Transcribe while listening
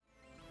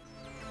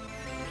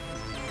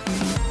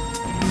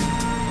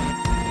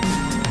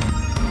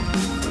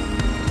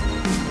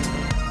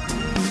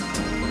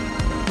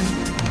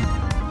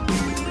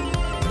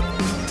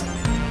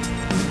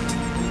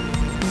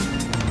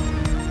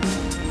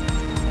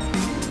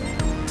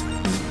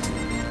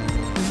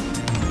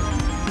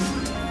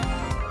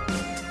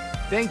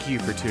Thank you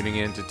for tuning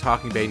in to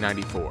Talking Bay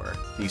 94,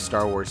 the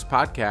Star Wars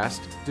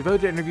podcast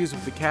devoted to interviews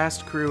with the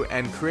cast, crew,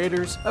 and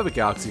creators of A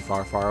Galaxy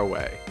Far, Far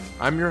Away.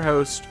 I'm your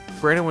host,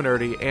 Brandon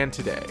Winerdy, and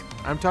today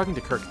I'm talking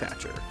to Kirk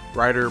Thatcher,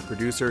 writer,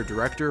 producer,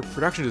 director,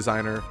 production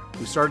designer,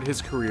 who started his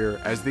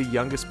career as the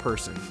youngest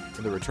person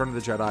in the Return of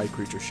the Jedi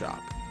creature shop.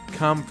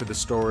 Come for the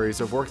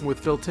stories of working with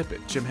Phil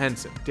Tippett, Jim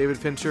Henson, David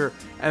Fincher,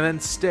 and then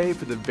stay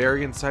for the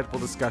very insightful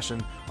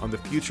discussion on the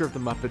future of the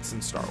Muppets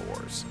and Star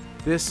Wars.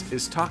 This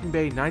is Talking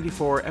Bay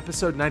 94,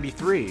 episode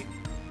 93,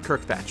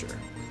 Kirk Thatcher.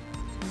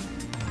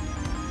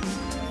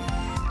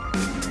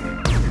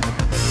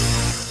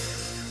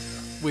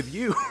 With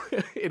you,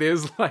 it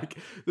is like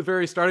the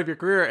very start of your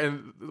career,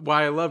 and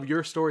why I love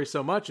your story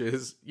so much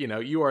is, you know,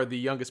 you are the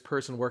youngest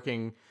person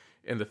working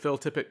in the Phil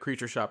Tippett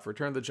creature shop for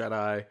Return of the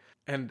Jedi.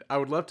 And I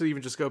would love to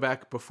even just go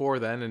back before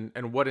then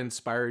and what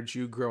inspired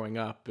you growing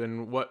up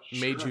and what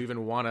made you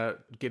even want to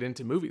get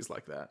into movies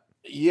like that.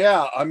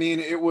 Yeah, I mean,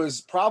 it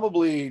was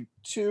probably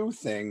two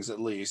things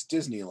at least: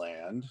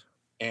 Disneyland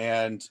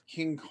and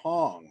King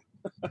Kong.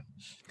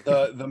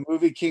 the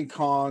movie King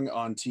Kong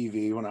on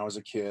TV when I was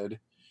a kid,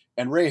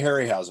 and Ray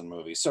Harryhausen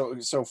movies.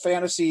 So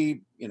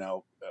fantasy,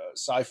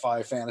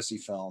 sci-fi fantasy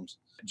films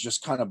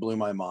just kind of blew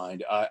my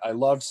mind. I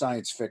loved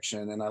science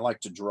fiction and I like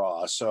to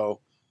draw. So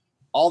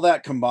all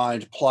that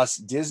combined, plus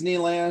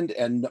Disneyland,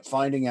 and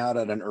finding out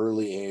at an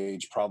early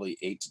age, probably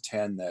 8 to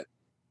 10, that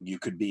you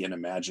could be an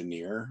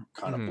Imagineer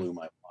kind of blew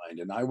my mind.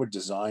 And I would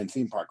design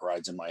theme park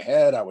rides in my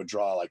head. I would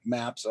draw like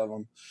maps of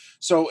them.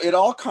 So it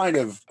all kind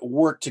of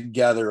worked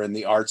together in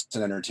the arts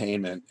and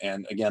entertainment.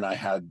 And again,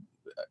 I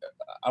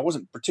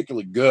wasn't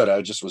particularly good.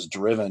 I just was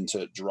driven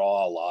to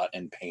draw a lot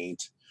and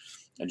paint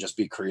and just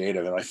be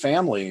creative. And my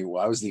family,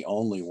 I was the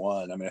only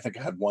one. I mean, I think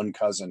I had one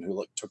cousin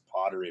who took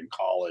pottery in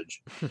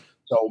college.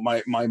 So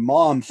my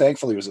mom,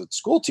 thankfully, was a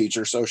school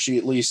teacher. So she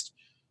at least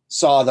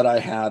saw that I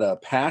had a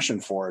passion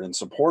for it and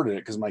supported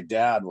it, because my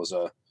dad was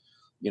a,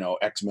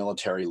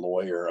 ex-military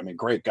lawyer. I mean,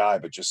 great guy,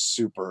 but just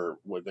super,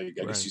 I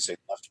guess you say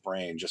left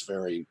brain, just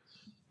very,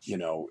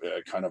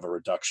 kind of a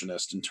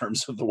reductionist in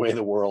terms of the way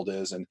the world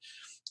is.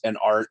 And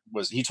art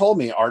he told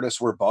me artists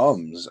were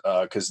bums,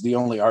 because the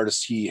only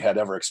artist he had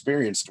ever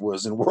experienced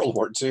was in World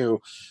War II,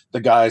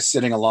 the guy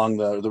sitting along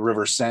the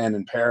River Seine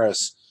in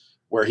Paris,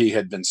 where he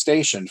had been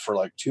stationed for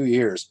like 2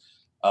 years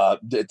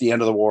at the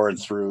end of the war and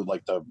through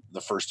like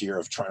the first year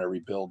of trying to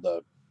rebuild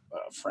the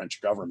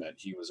French government.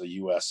 He was a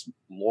U.S.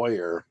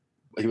 lawyer.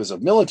 He was a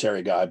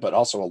military guy, but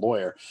also a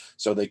lawyer.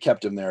 So they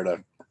kept him there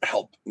to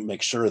help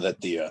make sure that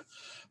the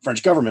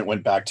French government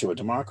went back to a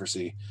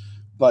democracy.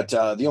 But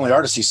the only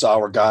artists he saw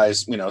were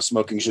guys,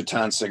 smoking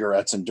Gitan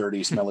cigarettes and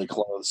dirty, smelly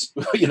clothes,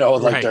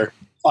 like their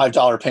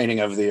 $5 painting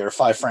of or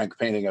 5 franc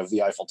painting of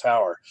the Eiffel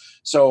Tower.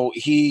 So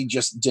he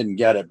just didn't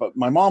get it. But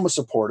my mom was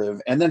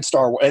supportive. And then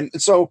Star Wars.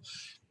 And so,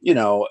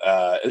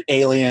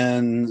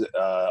 Alien,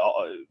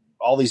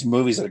 all these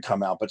movies that had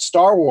come out. But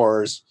Star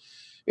Wars,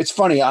 it's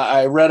funny.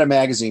 I read a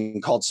magazine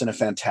called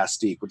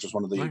Cinefantastique, which was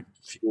one of the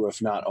few,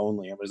 if not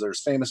only.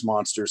 There's Famous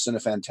Monsters,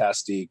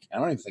 Cinefantastique. I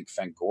don't even think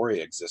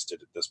Fangoria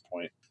existed at this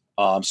point.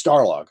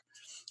 Starlog.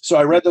 So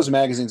I read those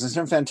magazines,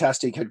 and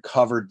Cinefantastique had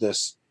covered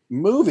this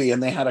movie,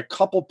 and they had a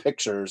couple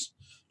pictures,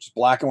 just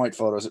black and white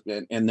photos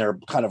in their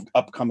kind of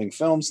upcoming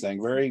films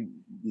thing, very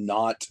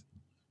not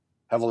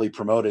heavily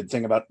promoted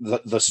thing about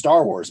the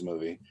Star Wars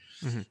movie.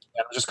 Mm-hmm. And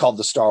it was just called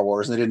The Star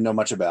Wars, and they didn't know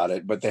much about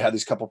it, but they had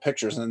these couple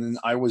pictures. And then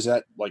I was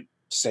at like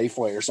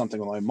Safeway or something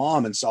with my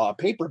mom and saw a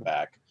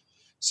paperback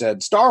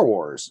said Star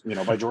Wars,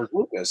 by George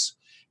Lucas.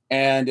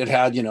 And it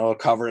had, a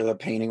cover. The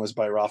painting was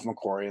by Ralph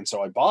McQuarrie. And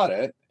so I bought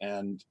it,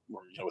 and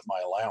with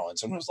my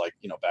allowance, and it was like,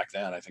 back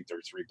then, I think they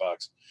were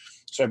 $3.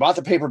 So I bought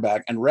the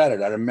paperback and read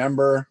it. I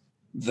remember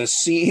the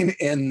scene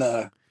in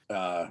the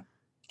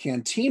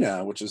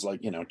cantina, which is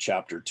like,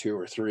 chapter 2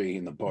 or 3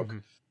 in the book,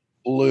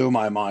 blew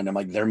my mind. I'm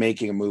like, they're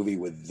making a movie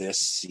with this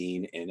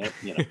scene in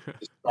it,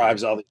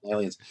 describes all the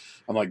aliens.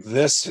 I'm like,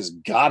 this has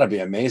got to be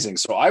amazing.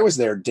 So I was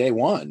there day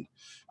one.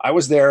 I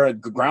was there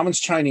at Grauman's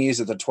Chinese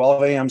at the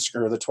 12 a.m.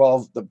 or the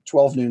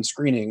 12 noon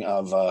screening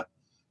of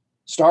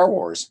Star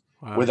Wars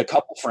with a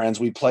couple friends.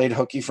 We played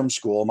hooky from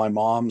school. My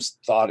mom's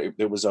thought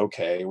it was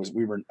okay.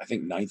 We were, I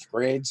think, 9th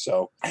grade.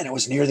 So, and it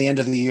was near the end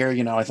of the year.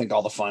 I think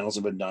all the finals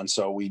have been done.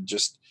 So we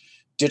just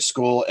ditched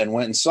school and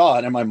went and saw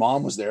it. And my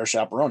mom was there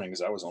chaperoning,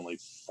 because I was only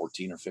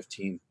 14 or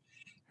 15.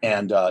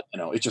 And,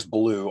 it just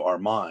blew our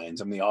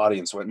minds. The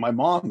audience went. My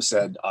mom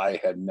said I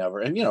had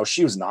never, and,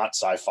 she was not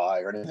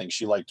sci-fi or anything.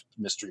 She liked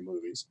mystery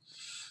movies.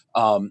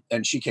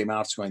 And she came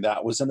out going,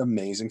 that was an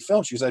amazing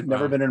film. She goes, I've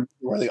never been in a movie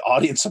where the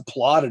audience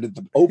applauded at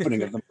the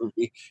opening of the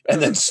movie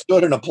and then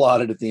stood and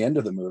applauded at the end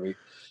of the movie.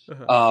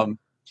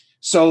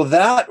 So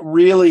that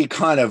really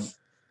kind of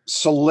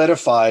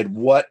solidified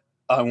what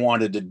I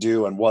wanted to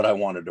do and what I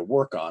wanted to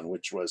work on,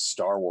 which was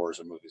Star Wars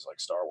and movies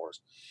like Star Wars.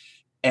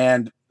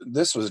 And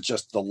this was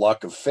just the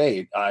luck of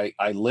fate. I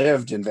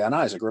lived in Van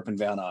Nuys. I grew up in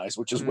Van Nuys,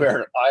 which is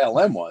where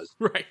ILM was.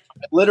 Right.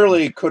 I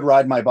literally could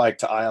ride my bike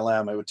to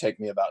ILM. It would take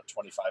me about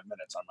 25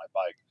 minutes on my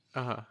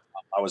bike.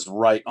 I was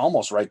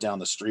almost right down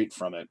the street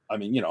from it. I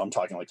mean, I'm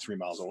talking like 3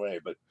 miles away.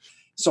 But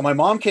so my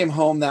mom came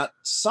home that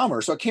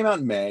summer. So it came out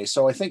in May.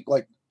 So I think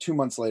like 2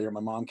 months later, my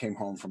mom came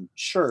home from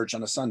church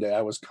on a Sunday.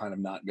 I was kind of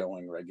not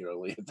going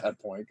regularly at that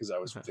point because I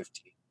was 15.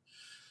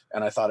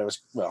 And I thought I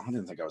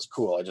didn't think I was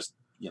cool. I just,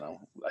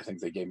 I think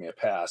they gave me a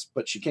pass.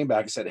 But she came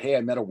back and said, "Hey,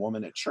 I met a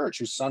woman at church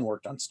whose son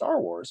worked on Star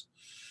Wars."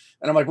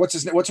 And I'm like, "What's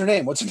her name? What's her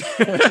name?"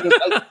 She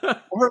goes,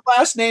 "Well, her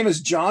last name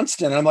is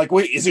Johnston." And I'm like,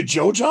 "Wait, is it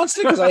Joe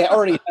Johnston?" Because I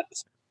already had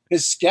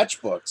his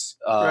sketchbooks.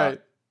 Right.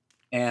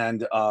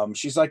 And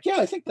she's like, "Yeah,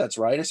 I think that's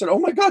right." I said, "Oh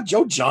my God,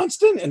 Joe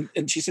Johnston."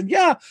 And she said,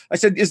 "Yeah." I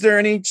said, "Is there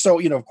any?" So,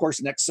 of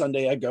course, next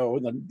Sunday I go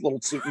in a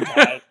little suit and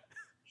tie,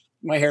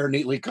 my hair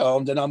neatly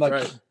combed. And I'm like,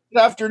 Right.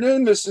 "Good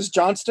afternoon, Mrs.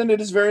 Johnston.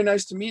 It is very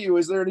nice to meet you.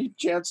 Is there any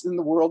chance in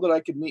the world that I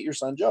could meet your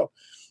son, Joe?"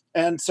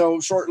 And so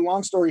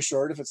long story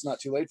short, if it's not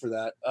too late for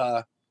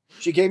that,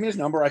 she gave me his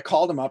number. I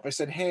called him up. I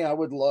said, "Hey, I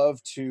would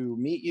love to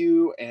meet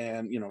you."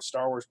 And,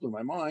 Star Wars blew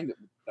my mind.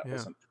 That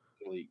wasn't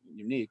really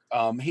unique.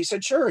 He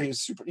said, "Sure." He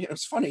was super,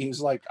 it's funny. He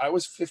was like, I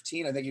was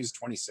 15. I think he was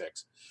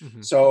 26.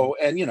 Mm-hmm. So,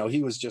 and,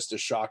 he was just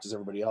as shocked as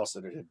everybody else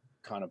that it had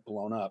kind of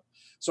blown up.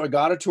 So I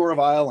got a tour of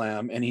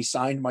ILM and he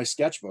signed my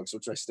sketchbooks,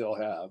 which I still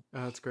have.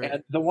 Oh, that's great.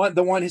 And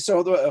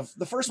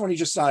the first one he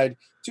just signed,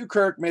 "To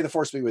Kirk, may the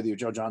force be with you,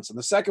 Joe Johnston."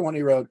 The second one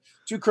he wrote,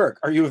 "To Kirk,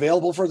 are you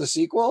available for the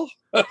sequel?"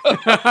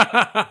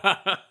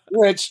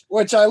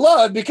 which I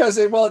loved because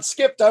it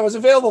skipped. I was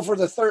available for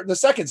the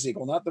second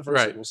sequel, not the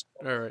first sequel.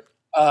 All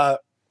right.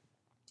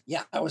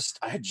 Yeah,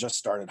 I had just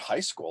started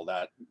high school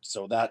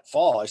that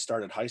fall. I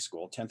started high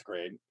school, 10th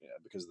grade,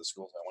 because the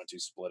schools I went to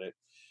split it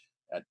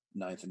at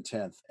 9th and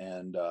 10th.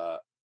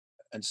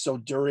 And so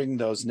during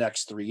those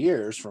next 3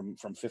 years, from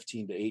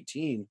 15 to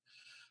 18,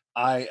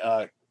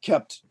 I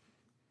kept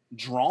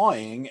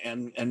drawing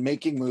and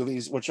making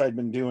movies, which I'd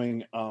been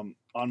doing on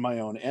my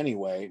own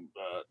anyway.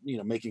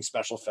 Making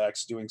special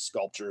effects, doing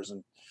sculptures,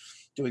 and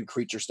doing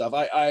creature stuff.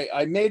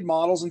 I made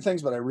models and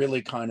things, but I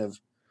really kind of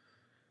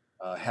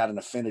had an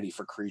affinity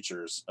for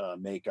creatures,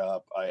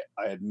 makeup. I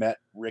had met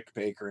Rick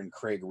Baker and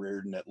Craig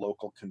Reardon at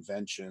local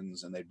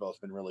conventions, and they'd both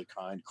been really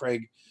kind.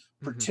 Craig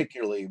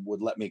particularly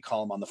would let me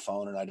call him on the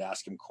phone, and I'd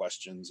ask him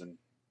questions.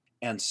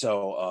 And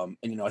so,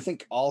 I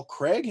think all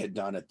Craig had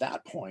done at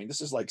that point,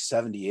 this is like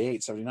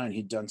 78, 79,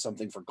 he'd done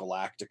something for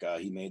Galactica.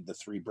 He made the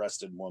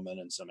 3-breasted woman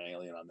and some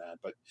alien on that.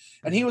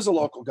 And he was a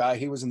local guy.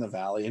 He was in the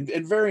Valley and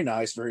very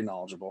nice, very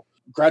knowledgeable.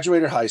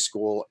 Graduated high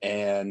school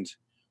and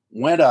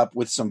went up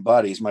with some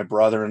buddies, my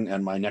brother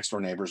and my next door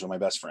neighbors are my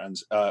best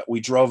friends.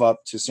 We drove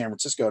up to San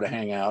Francisco to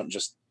hang out and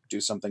just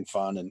do something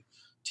fun and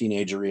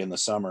teenagery in the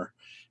summer.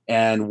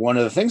 And one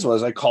of the things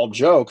was I called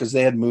Joe because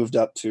they had moved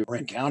up to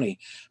Marin County.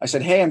 I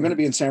said, "Hey, I'm going to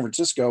be in San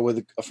Francisco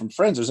with from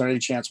friends. Is there any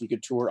chance we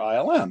could tour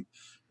ILM?"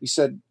 He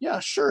said, "Yeah,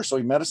 sure." So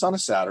he met us on a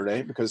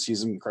Saturday because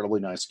he's an incredibly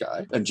nice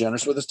guy and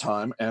generous with his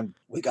time. And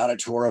we got a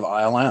tour of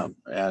ILM.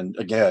 And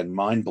again,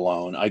 mind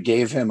blown. I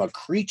gave him a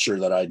creature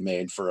that I'd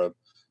made for a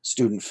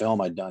student film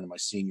I'd done in my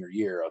senior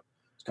year.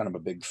 It's kind of a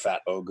big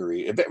fat ogre,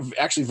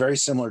 actually very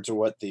similar to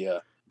what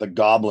the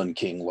Goblin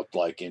King looked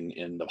like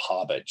in The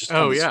Hobbit. Just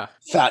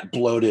fat,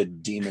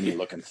 bloated, demon-y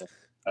looking thing.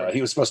 He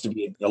was supposed to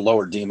be a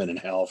lower demon in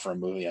hell for a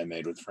movie I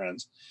made with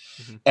friends.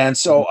 And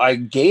so I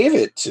gave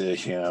it to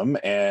him,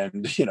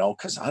 and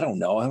because I don't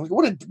know, I'm like,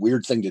 what a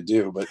weird thing to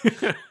do, but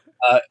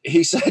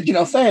he said,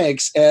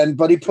 "Thanks,"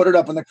 but he put it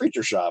up in the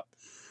creature shop.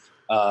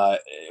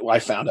 I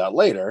found out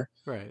later.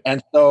 Right.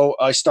 And so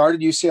I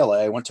started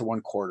UCLA, went to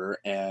one quarter,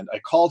 and I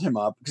called him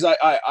up because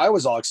I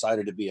was all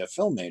excited to be a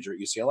film major at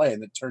UCLA,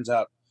 and it turns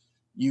out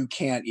you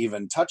can't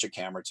even touch a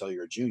camera till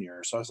you're a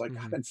junior. So I was like,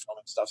 I've been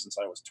filming stuff since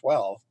I was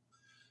 12.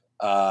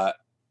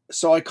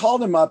 So I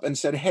called him up and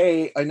said,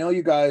 "Hey, I know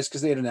you guys,"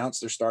 because they had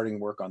announced they're starting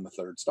work on the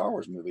 3rd Star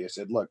Wars movie. I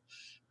said, "Look,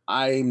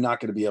 I'm not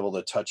going to be able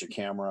to touch a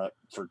camera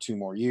for 2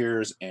 more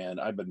years,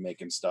 and I've been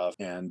making stuff,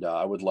 and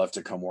I would love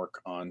to come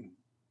work on,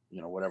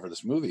 whatever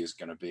this movie is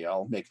going to be.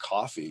 I'll make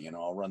coffee,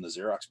 I'll run the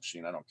Xerox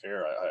machine. I don't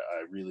care.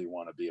 I really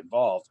want to be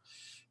involved."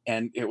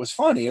 And it was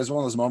funny. It was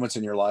one of those moments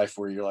in your life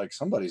where you're like,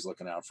 somebody's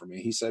looking out for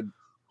me. He said,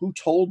 "Who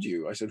told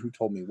you?" I said, "Who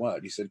told me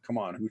what?" He said, "Come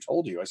on, who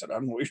told you?" I said, "I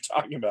don't know what you're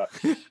talking about."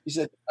 He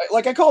said,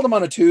 I called him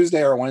on a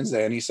Tuesday or a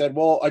Wednesday, and he said,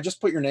 "Well, I just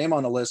put your name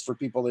on a list for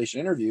people they should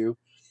interview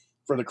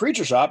for the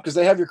creature shop because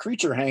they have your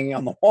creature hanging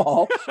on the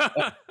wall.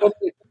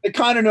 They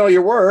kind of know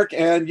your work."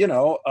 And,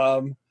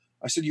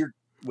 I said,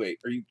 "Wait,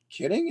 are you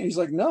kidding?" And he's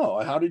like, "No,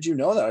 how did you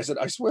know that?" I said,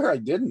 "I swear I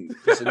didn't."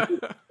 He said,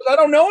 "I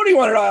don't know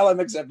anyone at ILM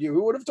except you.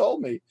 Who would have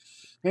told me?"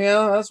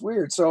 Yeah, that's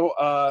weird. So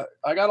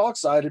I got all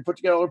excited, put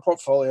together a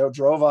portfolio,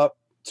 drove up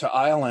to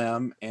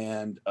ILM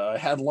and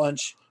had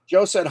lunch.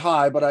 Joe said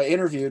hi, but I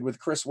interviewed with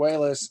Chris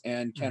Walas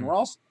and Ken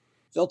Ross.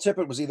 Phil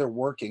Tippett was either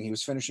working, he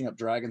was finishing up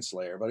Dragon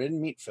Slayer, but I didn't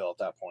meet Phil at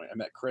that point. I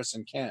met Chris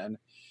and Ken,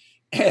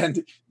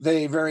 and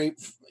they very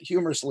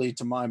humorously,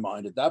 to my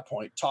mind at that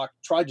point,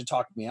 tried to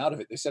talk me out of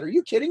it. They said, "Are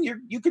you kidding?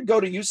 You could go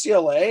to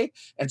UCLA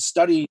and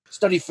study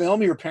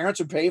film. Your parents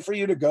would pay for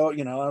you to go."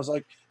 I was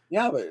like,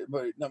 "Yeah,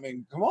 but I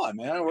mean, come on,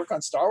 man. I work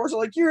on Star Wars." They're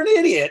like, "You're an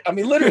idiot." I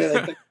mean,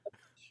 literally.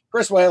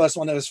 Chris Walas,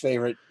 one of his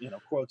favorite,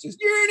 quotes is,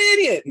 "You're an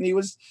idiot."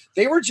 And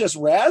they were just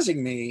razzing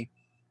me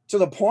to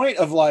the point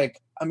of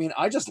like, I mean,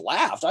 I just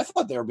laughed. I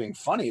thought they were being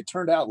funny. It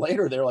turned out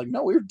later, they're like,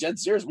 "No, we were dead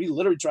serious. We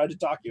literally tried to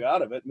talk you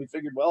out of it." And we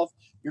figured, well, if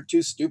you're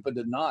too stupid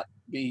to not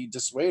be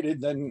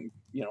dissuaded, then,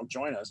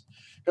 join us.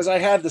 Because I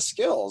had the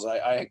skills.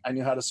 I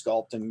knew how to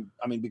sculpt. And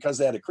I mean, because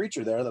they had a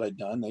creature there that I'd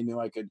done, they knew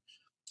I could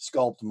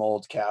sculpt,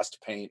 mold,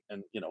 cast, paint,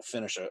 and,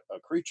 finish a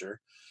creature.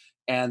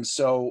 And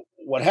so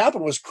what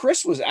happened was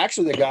Chris was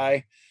actually the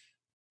guy.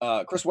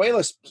 Chris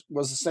Walas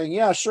was saying,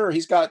 "Yeah, sure,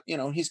 he's got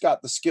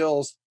the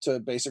skills to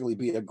basically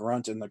be a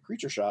grunt in the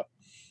creature shop."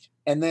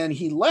 And then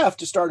he left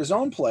to start his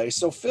own place.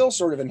 So Phil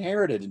sort of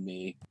inherited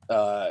me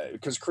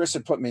because Chris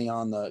had put me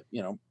on the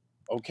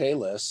okay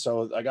list.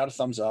 So I got a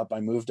thumbs up. I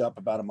moved up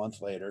about a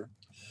month later.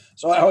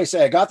 So I always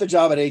say I got the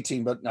job at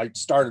 18, but I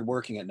started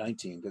working at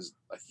 19 because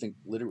I think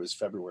literally was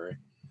February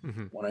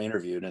when I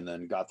interviewed, and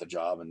then got the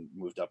job and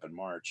moved up in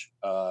March.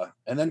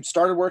 And then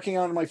started working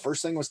on, my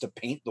first thing was to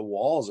paint the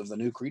walls of the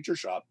new creature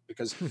shop,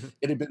 because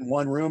it had been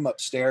one room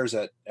upstairs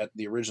at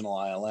the original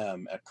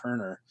ILM at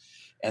Kerner,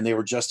 and they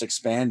were just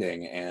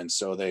expanding. And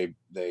so they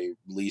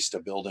leased a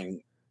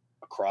building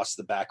across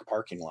the back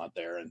parking lot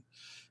there.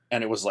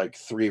 And it was like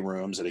 3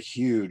 rooms at a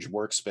huge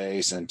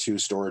workspace and 2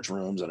 storage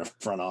rooms and a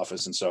front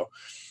office. And so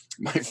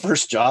my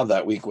first job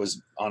that week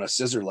was on a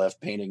scissor lift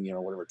painting,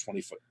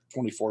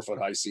 24 foot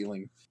high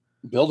ceiling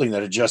building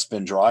that had just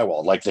been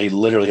drywalled. Like they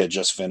literally had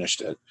just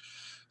finished it.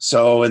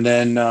 So, and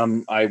then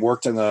I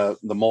worked in the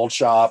mold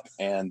shop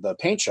and the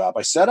paint shop.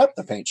 I set up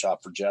the paint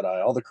shop for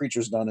Jedi. All the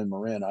creatures done in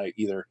Marin,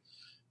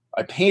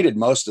 I painted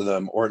most of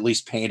them, or at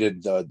least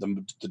painted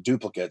the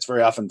duplicates.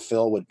 Very often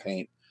Phil would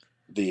paint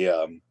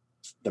the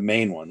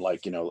main one,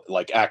 like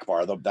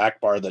Akbar, the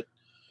Akbar that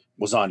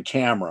was on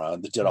camera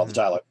that did all the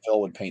dialogue.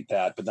 Phil would paint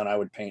that, but then I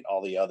would paint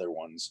all the other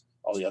ones,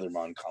 all the other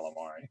Mon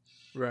Calamari.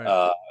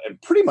 Right. And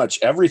pretty much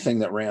everything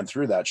that ran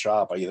through that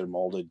shop, I either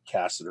molded,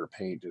 casted, or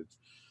painted.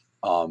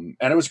 And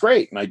it was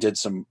great. And I did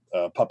some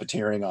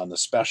puppeteering on the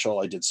special.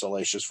 I did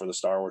Salacious for the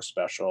Star Wars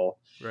special.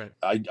 Right.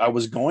 I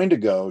was going to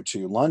go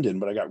to London,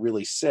 but I got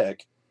really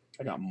sick.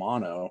 I got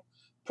mono,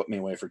 put me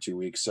away for 2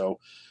 weeks. So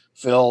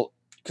Phil,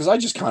 because I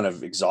just kind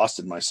of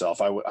exhausted myself,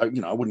 I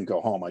wouldn't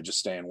go home. I'd just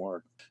stay and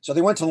work. So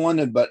they went to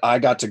London, but I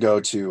got to go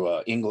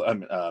to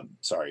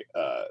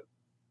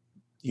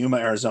Yuma,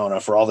 Arizona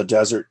for all the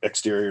desert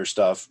exterior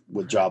stuff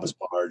with Jabba's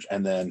barge,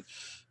 and then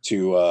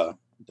to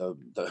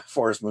the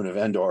Forest Moon of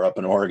Endor up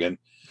in Oregon,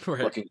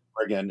 working in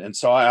Oregon. And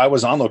so I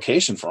was on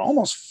location for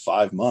almost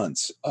 5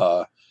 months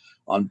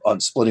on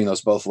splitting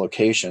those both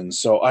locations.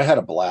 So I had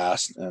a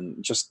blast,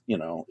 and just,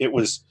 it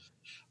was,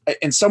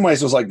 in some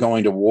ways it was like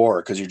going to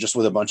war, because you're just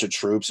with a bunch of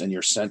troops and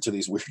you're sent to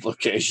these weird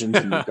locations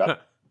and you've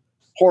got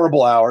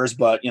horrible hours,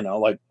 but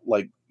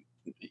like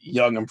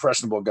young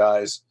impressionable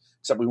guys,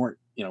 except we weren't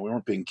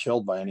being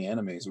killed by any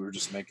enemies. We were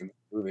just making the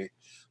movie.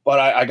 But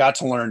I got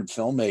to learn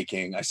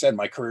filmmaking. I said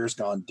my career's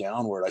gone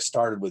downward. I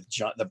started with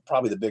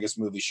probably the biggest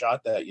movie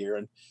shot that year,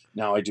 and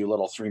now I do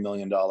little $3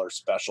 million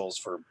specials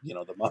for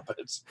the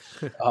Muppets.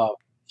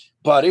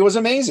 But it was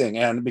amazing,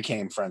 and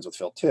became friends with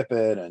Phil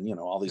Tippett and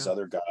all these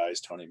other guys,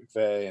 Tony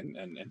McVeigh,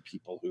 and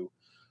people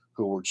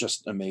who were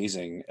just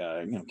amazing.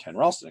 Ken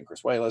Ralston and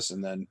Chris Walas,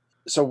 and then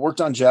so worked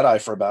on Jedi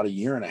for about 1.5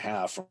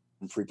 years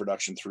from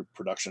pre-production through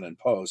production and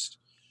post.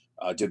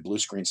 Did blue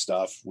screen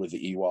stuff with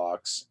the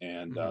Ewoks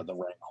and the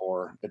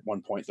Rancor. At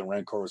one point, the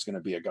Rancor was going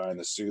to be a guy in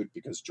the suit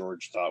because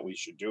George thought we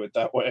should do it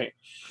that way.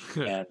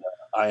 And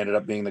I ended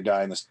up being the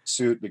guy in the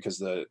suit because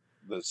the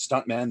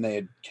stuntman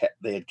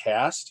they had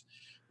cast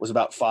was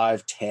about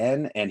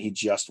 5'10", and he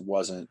just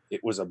wasn't.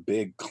 It was a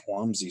big,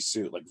 clumsy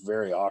suit, like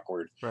very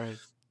awkward. Right.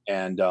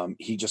 And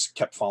he just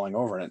kept falling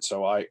over in it.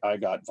 So I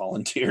got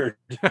volunteered.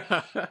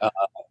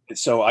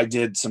 So I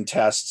did some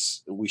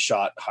tests. We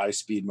shot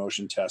high-speed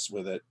motion tests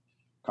with it,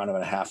 kind of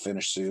in a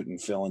half-finished suit,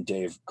 and Phil and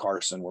Dave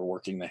Carson were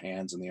working the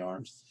hands and the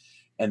arms.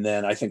 And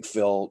then I think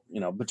Phil,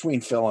 between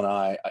Phil and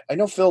I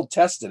know Phil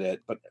tested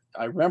it, but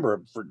I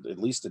remember for at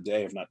least a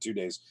day, if not 2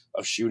 days,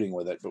 of shooting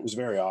with it, but it was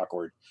very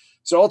awkward.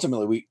 So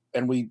ultimately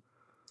we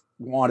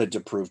wanted to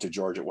prove to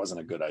George it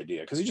wasn't a good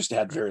idea, because he just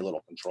had very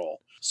little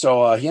control.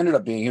 So he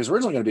was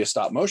originally going to be a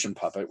stop motion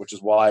puppet, which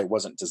is why it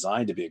wasn't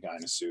designed to be a guy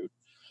in a suit.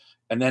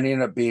 And then he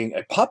ended up being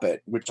a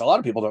puppet, which a lot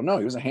of people don't know.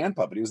 He was a hand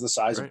puppet. He was the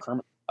size of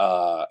Kermit,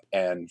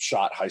 and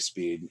shot high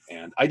speed.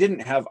 And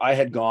I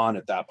had gone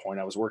at that point.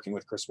 I was working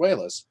with Chris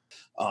Walas,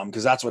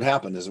 because that's what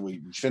happened is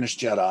we finished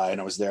Jedi,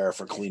 and I was there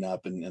for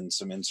cleanup and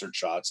some insert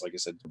shots, like I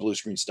said, blue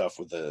screen stuff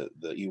with the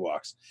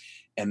Ewoks.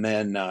 And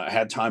then I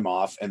had time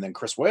off, and then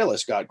Chris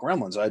Walas got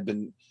Gremlins. I'd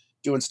been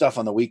doing stuff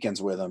on the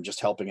weekends with him, just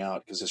helping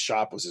out, because his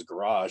shop was his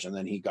garage, and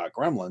then he got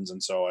Gremlins.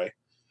 And so I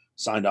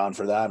signed on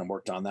for that and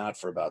worked on that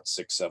for about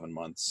 6-7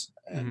 months.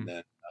 And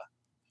then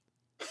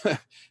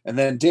and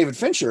then David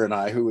Fincher and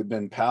I, who had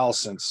been pals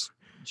since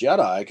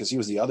Jedi, because he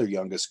was the other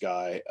youngest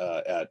guy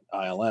at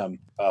ILM,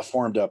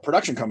 formed a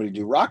production company to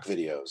do rock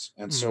videos.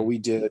 And so we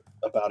did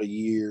about a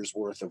year's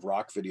worth of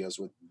rock videos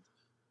with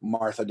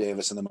Martha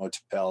Davis and the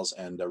Motels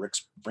and Rick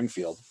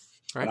Springfield.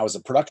 Right. and I was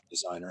a production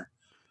designer.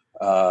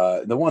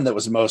 The one that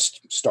was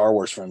most Star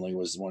Wars friendly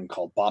was the one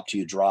called Bop to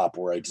You Drop,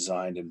 where I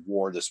designed and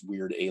wore this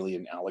weird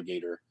alien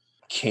alligator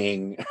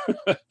king,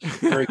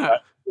 very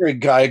very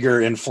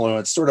Geiger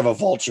influence, sort of a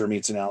vulture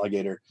meets an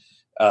alligator,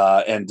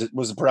 and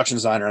was a production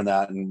designer on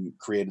that and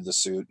created the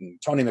suit.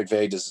 And Tony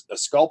McVeigh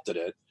sculpted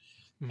it,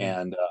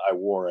 and I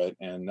wore it,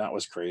 and that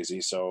was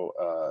crazy. So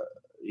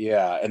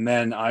yeah, and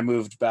then I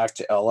moved back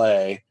to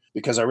LA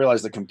because I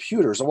realized the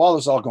computers. So while this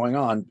was all going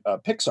on,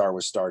 Pixar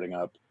was starting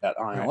up at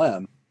ILM.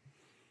 Right.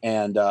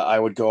 And I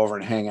would go over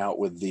and hang out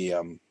with the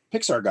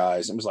Pixar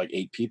guys. It was like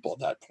 8 people at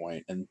that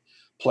point, and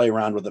play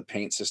around with the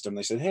paint system.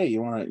 They said, "Hey,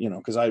 you want to,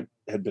 because I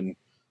had been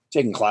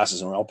taking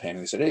classes in oil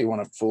painting." They said, "Hey, you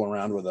want to fool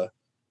around with the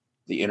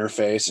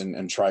interface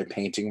and try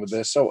painting with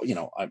this?" So,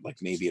 I like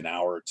maybe an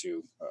hour or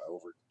two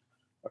over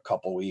a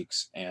couple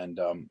weeks, and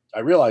I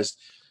realized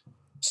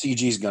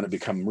CG is going to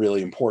become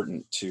really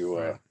important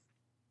to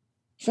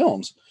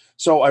films.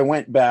 So I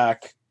went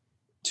back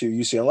to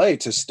UCLA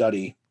to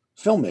study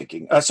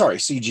filmmaking,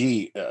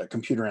 CG,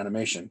 computer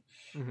animation,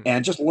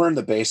 and just learn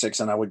the basics.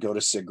 And I would go to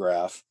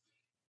SIGGRAPH,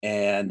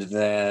 and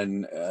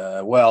then,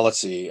 let's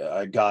see,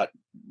 I got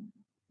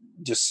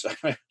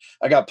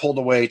pulled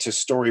away to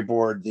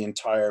storyboard the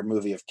entire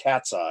movie of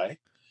Cat's Eye.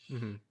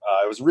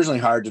 I was originally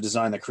hired to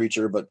design the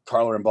creature, but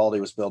Carlo Rambaldi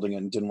was building it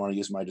and didn't want to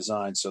use my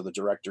design. So the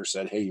director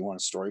said, "Hey, you want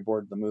to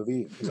storyboard the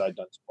movie?" Because I'd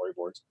done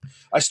storyboards.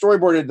 I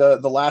storyboarded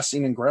the last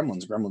scene in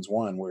Gremlins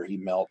 1, where he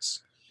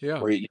melts,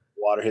 where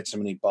water hits him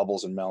and he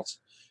bubbles and melts.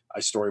 I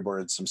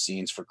storyboarded some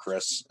scenes for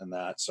Chris and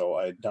that. So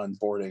I had done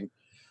boarding.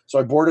 So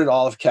I boarded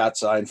all of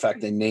Cat's Eye. In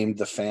fact, they named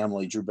the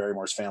family, Drew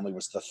Barrymore's family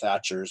was the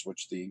Thatchers,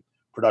 which the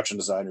production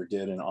designer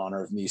did in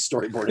honor of me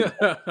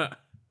storyboarding.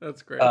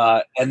 That's great.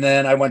 And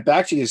then I went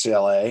back to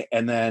UCLA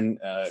and then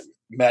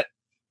met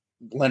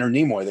Leonard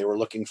Nimoy. They were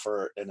looking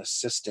for an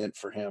assistant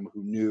for him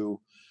who knew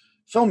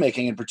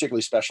filmmaking and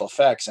particularly special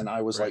effects. And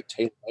I was like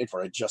tailor-made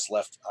for it. I just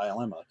left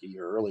ILM like a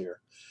year earlier.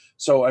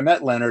 So I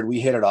met Leonard, we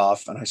hit it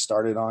off, and I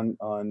started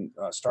on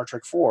Star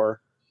Trek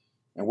 4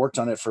 and worked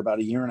on it for about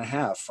a year and a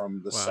half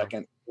from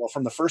the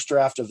from the first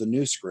draft of the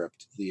new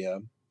script,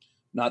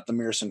 not the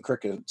Mearson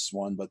Crickets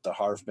one, but the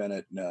Harv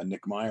Bennett,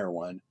 Nick Meyer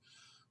one.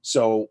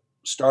 So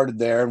started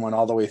there and went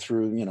all the way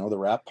through, the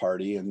wrap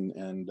party,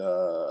 and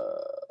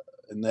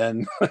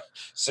then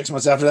 6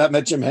 months after that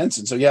met Jim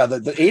Henson. So yeah, the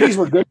 80s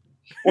were good.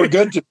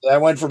 I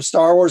went from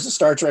Star Wars to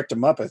Star Trek to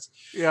Muppets.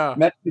 Yeah.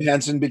 Met Jim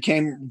Henson,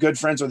 became good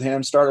friends with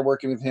him, started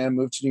working with him,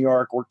 moved to New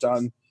York, worked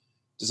on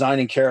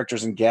designing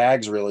characters and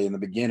gags really in the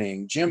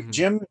beginning.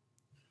 Jim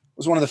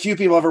was one of the few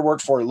people I ever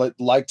worked for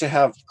like to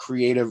have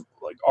creative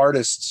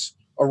artists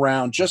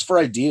around just for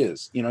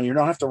ideas. You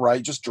don't have to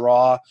write, just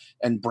draw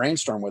and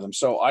brainstorm with them.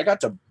 So I got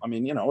to,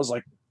 it was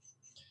like,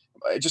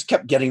 I just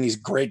kept getting these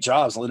great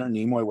jobs. Leonard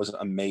Nimoy was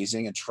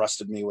amazing and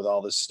trusted me with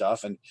all this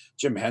stuff. And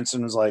Jim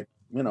Henson was like,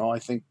 I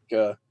think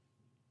I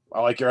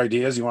like your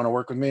ideas. You want to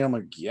work with me? I'm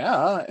like,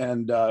 yeah.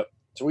 And so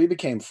we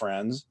became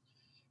friends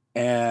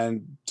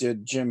and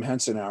did Jim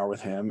Henson Hour with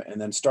him, and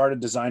then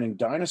started designing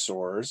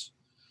dinosaurs.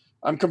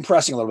 I'm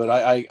compressing a little bit.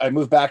 I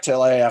moved back to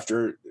LA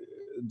after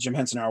Jim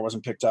Henson Hour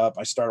wasn't picked up.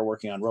 I started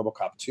working on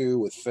RoboCop 2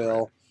 with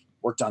Phil,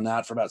 worked on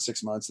that for about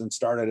 6 months, then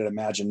started at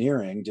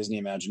Imagineering, Disney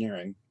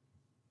Imagineering,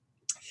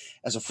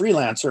 as a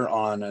freelancer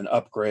on an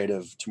upgrade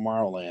of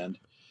Tomorrowland,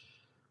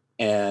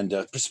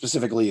 and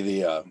specifically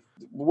the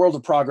World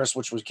of Progress,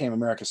 which became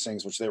America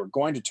Sings, which they were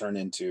going to turn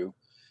into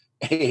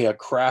a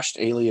crashed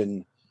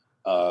alien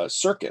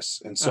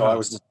circus. And so I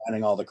was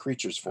designing all the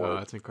creatures for it. Oh,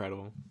 that's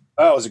incredible.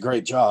 Oh, it was a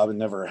great job. It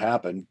never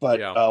happened. But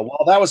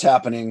while that was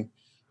happening,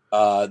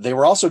 they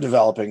were also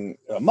developing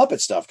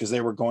Muppet stuff because they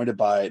were going to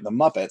buy the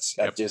Muppets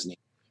at Disney.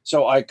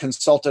 So I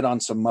consulted on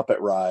some Muppet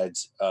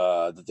rides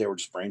that they were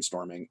just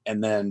brainstorming.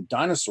 And then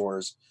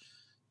dinosaurs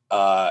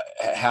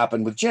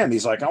happened with Jim.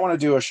 He's like, I want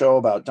to do a show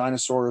about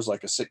dinosaurs,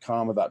 like a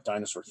sitcom about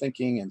dinosaur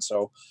thinking. And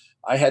so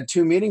I had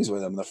 2 meetings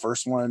with him. The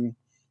first one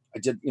I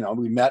did,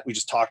 we met, we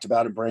just talked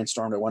about it,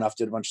 brainstormed. I went off,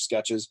 did a bunch of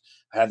sketches.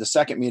 I had the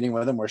second meeting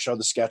with him where I showed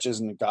the sketches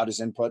and got his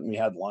input, and we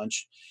had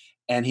lunch,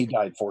 and he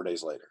died 4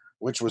 days later,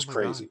 which was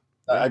crazy.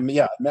 I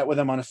met with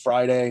him on a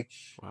Friday.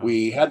 Wow.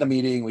 We had the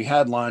meeting, we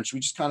had lunch, we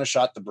just kind of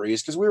shot the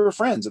breeze because we were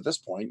friends at this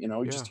point,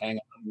 we just hang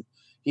out.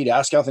 He'd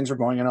ask how things were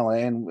going in LA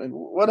and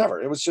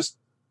whatever. It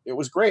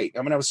was great.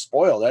 I mean, I was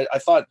spoiled. I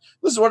thought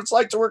this is what it's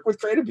like to work with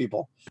creative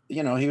people.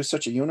 He was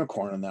such a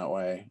unicorn in that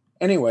way.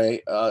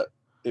 Anyway,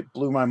 it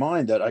blew my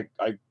mind that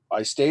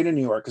I stayed in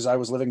New York because I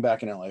was living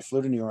back in LA. I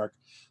flew to New York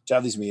to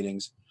have these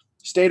meetings,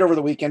 stayed over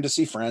the weekend to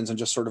see friends and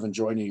just sort of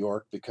enjoy New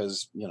York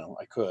because,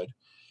 I could.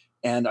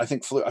 And I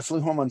think I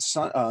flew home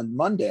on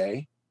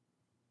Monday,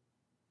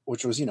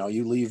 which was,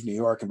 you leave New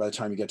York and by the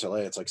time you get to LA,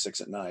 it's like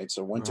 6 p.m.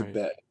 So went to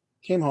bed,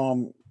 came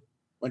home,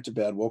 went to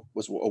bed,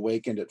 was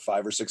awakened at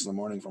 5 or 6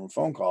 a.m. from a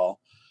phone call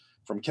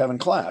from Kevin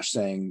Clash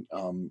saying,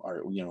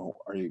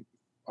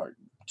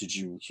 did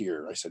you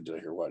hear? I said, did I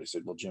hear what? He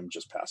said, well, Jim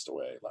just passed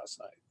away last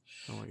night.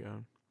 Oh my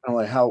God. I'm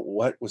like,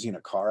 what was he in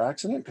a car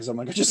accident? Because I'm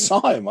like, I just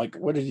saw him. Like,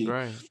 what did he?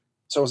 Right.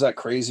 so it was that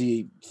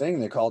crazy thing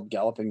they called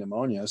galloping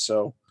pneumonia.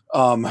 So,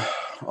 I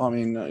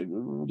mean,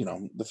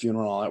 the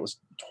funeral and all that was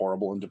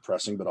horrible and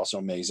depressing, but also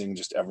amazing.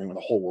 Just everyone,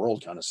 the whole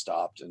world kind of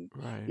stopped, and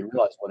Right. you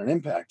realize what an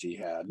impact he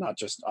had, not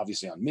just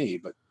obviously on me,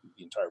 but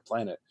the entire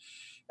planet.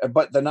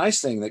 But the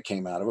nice thing that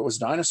came out of it was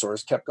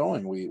Dinosaurs kept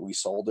going. We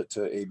sold it to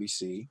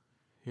ABC.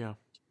 Yeah.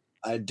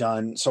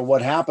 So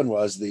what happened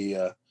was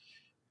the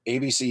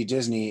ABC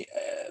Disney,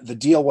 the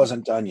deal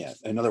wasn't done yet.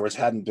 In other words,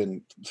 hadn't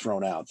been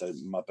thrown out, the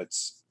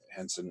Muppets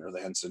Henson or the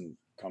Henson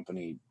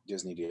Company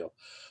Disney deal.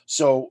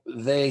 So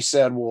they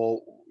said,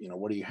 well,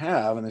 what do you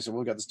have? And they said,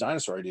 well, we got this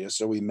dinosaur idea.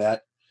 So we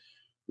met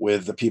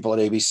with the people at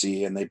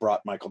ABC, and they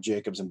brought Michael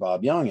Jacobs and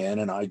Bob Young in,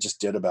 and I just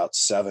did about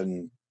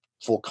 7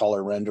 full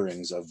color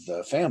renderings of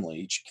the family,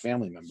 each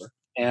family member.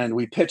 And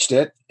we pitched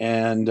it,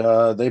 and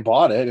they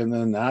bought it. And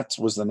then that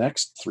was the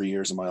next 3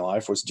 years of my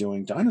life, was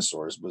doing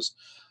Dinosaurs, was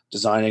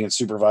designing and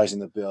supervising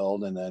the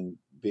build, and then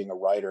being a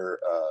writer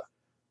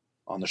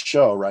on the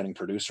show, writing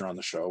producer on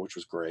the show, which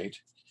was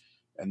great.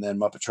 And then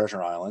Muppet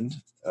Treasure Island,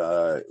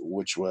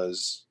 which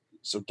was,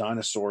 so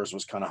Dinosaurs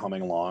was kind of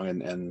humming along,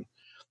 and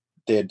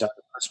they had done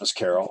Christmas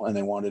Carol, and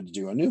they wanted to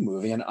do a new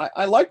movie. And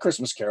I like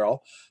Christmas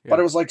Carol, but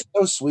it was like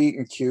so sweet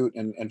and cute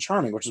and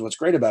charming, which is what's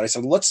great about it. I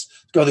said, let's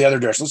go the other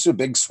direction. Let's do a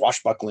big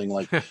swashbuckling,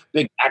 like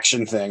big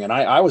action thing. And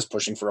I was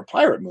pushing for a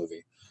pirate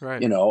movie,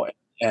 right.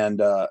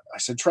 And I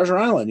said, Treasure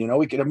Island,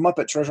 we could have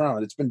Muppet Treasure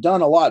Island. It's been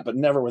done a lot, but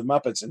never with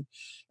Muppets.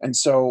 And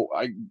so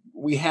I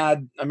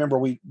remember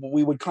we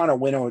would kind of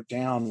winnow it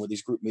down with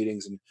these group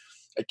meetings, and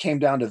it came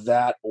down to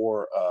that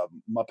or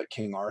Muppet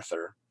King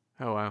Arthur.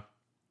 Oh, wow.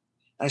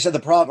 And I said, the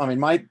problem,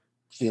 my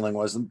feeling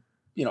was,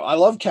 I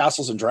love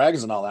castles and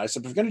dragons and all that. I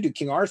said, if we're going to do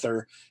King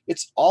Arthur,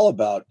 it's all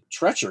about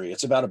treachery.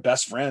 It's about a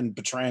best friend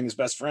betraying his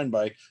best friend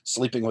by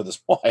sleeping with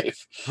his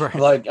wife.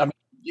 Right.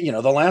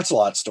 The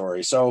Lancelot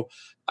story. So,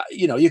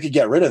 you could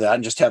get rid of that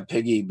and just have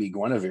Piggy be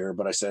Guinevere.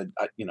 But I said,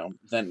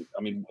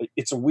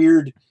 it's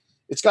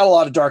got a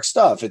lot of dark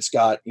stuff. It's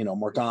got,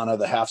 Morgana,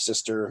 the half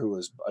sister, who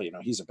is,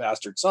 he's a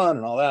bastard son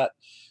and all that.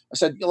 I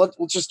said,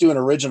 let's just do an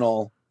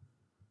original,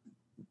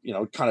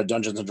 kind of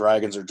Dungeons and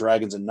Dragons or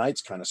Dragons and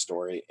Knights kind of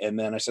story. And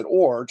then I said,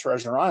 or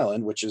Treasure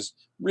Island, which is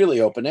really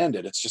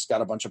open-ended. It's just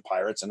got a bunch of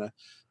pirates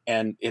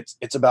and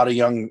it's about a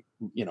young,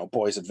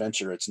 boy's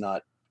adventure. It's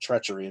not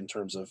treachery in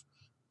terms of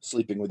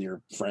sleeping with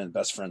your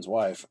best friend's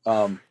wife.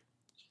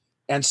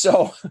 And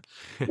so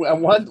I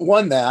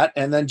won that.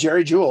 And then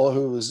Jerry Jewell,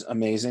 who was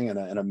amazing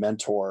and a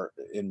mentor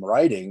in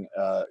writing,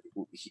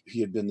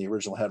 he had been the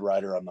original head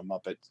writer on the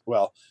Muppet.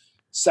 Well,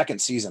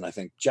 second season, I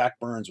think. Jack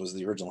Burns was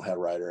the original head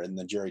writer, and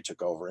then Jerry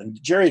took over. And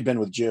Jerry had been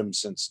with Jim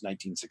since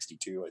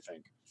 1962, I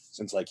think,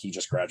 since he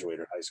just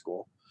graduated high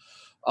school.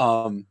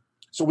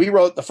 So we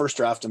wrote the first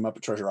draft of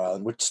Muppet Treasure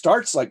Island, which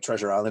starts like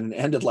Treasure Island and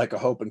ended like a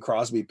Hope and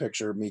Crosby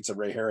picture meets a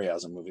Ray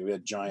Harryhausen movie. We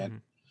had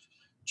giant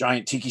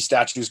tiki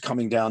statues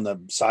coming down the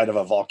side of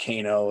a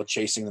volcano,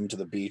 chasing them to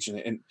the beach.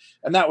 And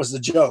that was the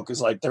joke,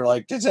 is like, they're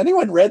like, has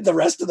anyone read the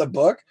rest of the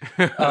book?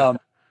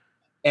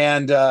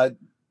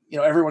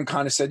 Everyone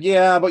kind of said,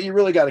 yeah, but you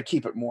really got to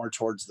keep it more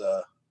towards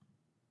the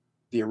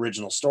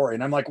original story.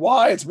 And I'm like,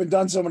 why? It's been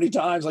done so many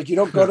times. Like, you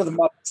don't go to the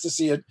Muppets to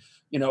see a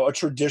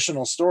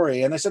traditional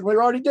story. And they said, we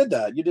already did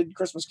that. You did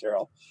Christmas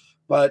Carol.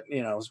 But,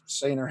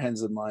 saner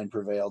hens than mine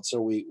prevailed.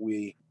 So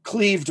we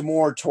cleaved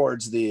more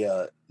towards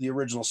the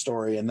original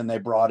story. And then they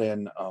brought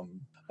in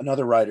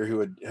another writer who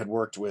had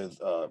worked with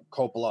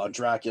Coppola on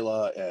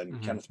Dracula and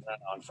Kenneth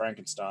Branagh on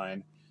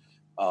Frankenstein,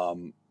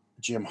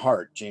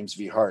 James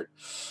V. Hart.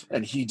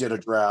 And he did a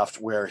draft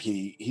where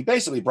he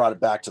basically brought it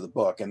back to the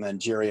book. And then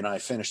Jerry and I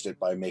finished it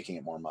by making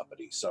it more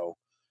Muppety. So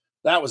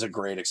that was a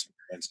great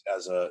experience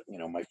as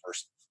my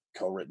first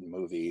co-written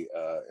movie.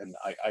 And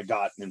I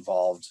got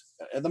involved.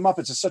 And the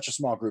Muppets is such a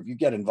small group. You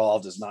get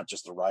involved as not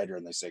just the writer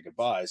and they say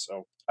goodbye.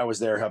 So I was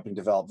there helping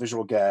develop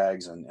visual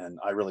gags, and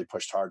I really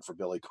pushed hard for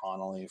Billy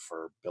Connolly,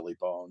 for Billy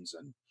Bones.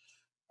 And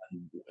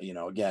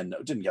again,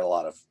 didn't get a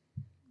lot of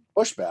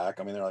pushback.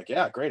 They're like,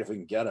 yeah, great if we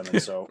can get him.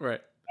 And so right.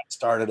 I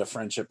started a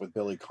friendship with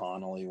Billy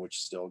Connolly, which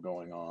is still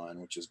going on,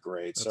 which is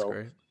great. That's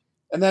great.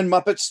 And then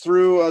Muppets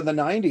through the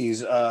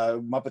 90s,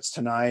 Muppets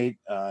Tonight,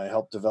 I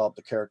helped develop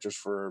the characters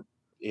for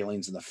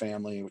Aliens in the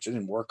Family, which I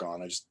didn't work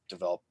on. I just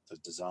developed the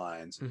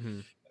designs.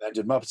 And I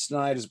did Muppets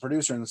Tonight as a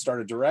producer, and then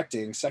started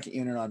directing second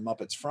unit on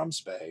Muppets from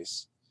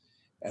Space,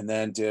 and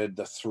then did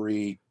the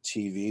 3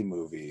 TV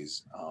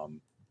movies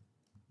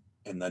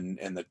in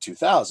the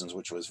 2000s,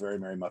 which was Very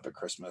Merry Muppet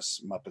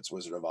Christmas, Muppets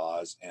Wizard of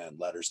Oz, and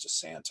Letters to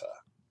Santa.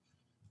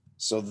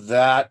 So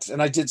that,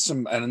 and I did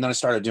some, and then I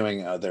started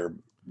doing their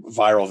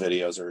viral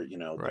videos, or the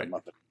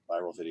Muppet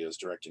viral videos,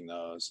 directing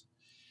those.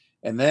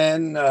 And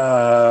then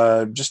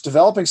just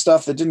developing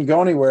stuff that didn't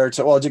go anywhere.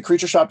 I did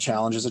Creature Shop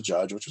Challenge as a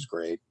judge, which was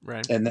great.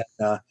 Right. And then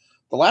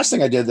the last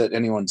thing I did that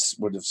anyone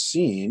would have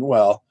seen,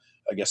 well,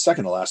 I guess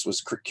second to last,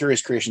 was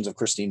Curious Creations of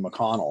Christine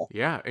McConnell.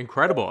 Yeah,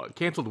 incredible.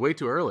 Canceled way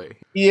too early.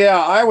 Yeah,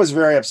 I was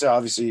very upset.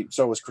 Obviously,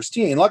 so was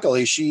Christine.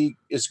 Luckily, she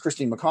is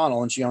Christine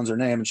McConnell, and she owns her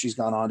name, and she's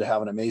gone on to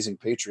have an amazing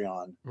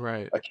Patreon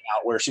account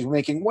where she's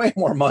making way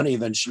more money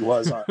than she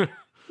was on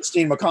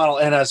Christine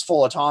McConnell and has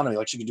full autonomy,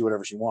 like she can do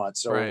whatever she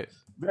wants. So Right.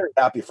 very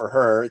happy for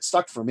her. It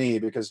stuck for me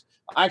because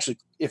I actually,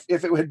 if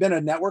it had been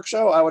a network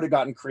show, I would have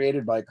gotten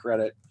created by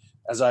credit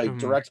as I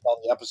directed all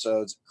the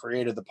episodes,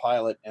 created the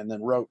pilot, and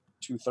then wrote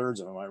 2/3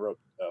 of them. I wrote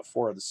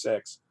 4 of the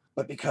 6.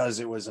 But because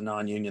it was a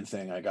non-union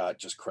thing, I got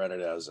just credit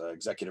as an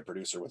executive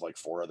producer with like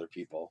 4 other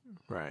people.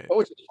 Right.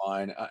 Which is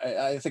fine.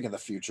 I think in the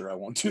future I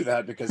won't do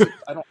that because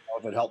I don't know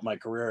if it helped my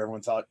career.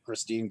 Everyone thought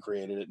Christine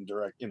created it and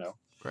direct,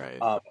 Right.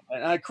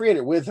 And I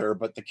created with her,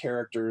 but the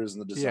characters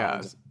and the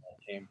designs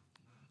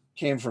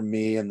came from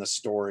me and the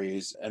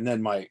stories. And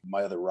then my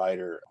other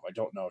writer, I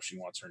don't know if she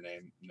wants her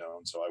name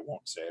known, so I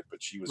won't say it,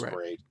 but she was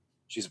great.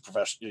 She's a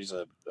professional. She's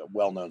a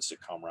well-known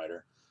sitcom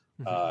writer.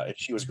 And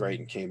she was great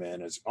and came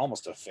in as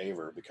almost a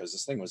favor because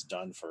this thing was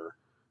done for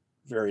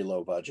very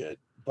low budget,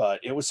 but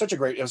it was such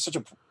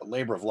a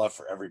labor of love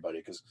for everybody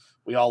because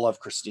we all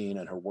love Christine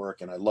and her work.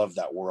 And I love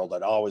that world.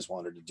 I'd always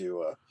wanted to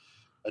do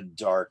a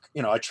dark,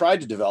 I tried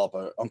to develop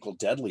a Uncle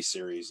Deadly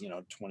series,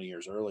 20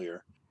 years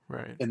earlier,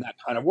 right, in that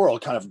kind of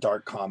world, kind of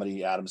dark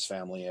comedy, Addams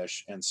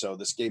Family-ish. And so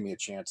this gave me a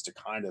chance to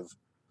kind of,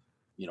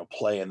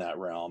 play in that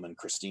realm, and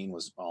Christine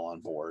was all on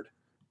board.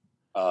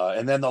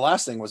 And then the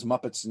last thing was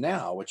Muppets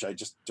Now, which I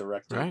just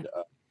directed. Right.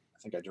 I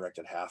think I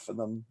directed half of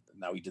them.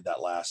 Now we did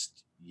that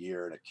last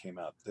year, and it came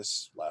out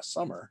this last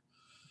summer.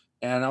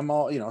 And I'm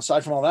all,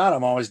 aside from all that,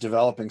 I'm always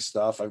developing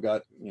stuff. I've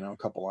got, a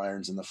couple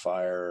irons in the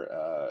fire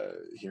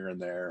here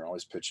and there,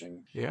 always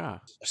pitching. Yeah.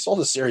 I sold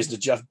a series to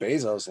Jeff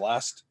Bezos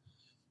last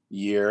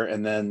year,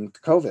 and then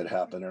COVID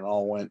happened, and it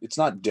all went. It's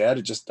not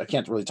dead. I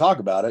can't really talk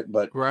about it,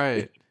 but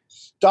it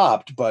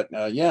stopped. But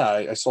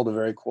I sold a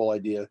very cool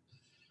idea.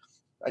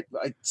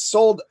 I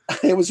sold,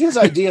 it was his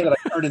idea that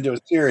I turned into a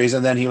series,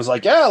 and then he was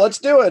like, yeah, let's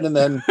do it. And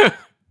then the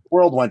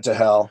world went to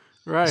hell.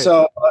 Right.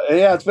 So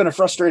it's been a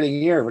frustrating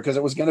year because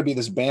it was going to be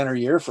this banner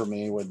year for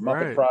me with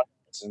Muppet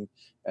projects,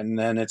 and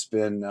then it's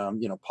been,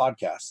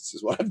 podcasts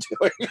is what I'm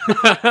doing.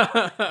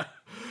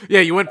 Yeah.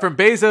 You went from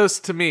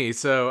Bezos to me.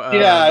 So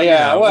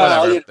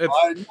well,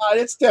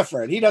 it's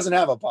different. He doesn't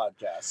have a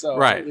podcast. So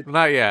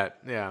not yet.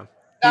 Yeah.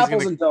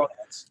 Apples and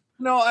donuts.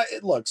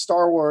 Look,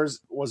 Star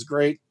Wars was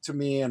great to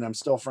me, and I'm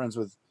still friends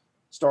with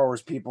Star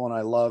Wars people, and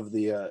I love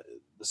the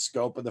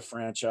scope of the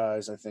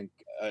franchise. I think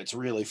it's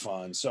really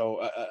fun.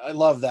 So I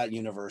love that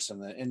universe,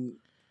 and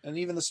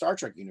even the Star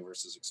Trek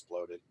universe has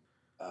exploded.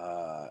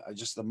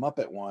 The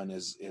Muppet one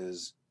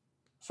is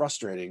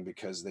frustrating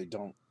because they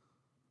don't.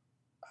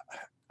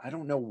 I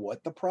don't know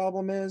what the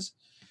problem is.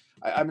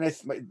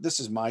 This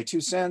is my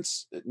 2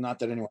 cents. Not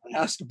that anyone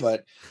asked,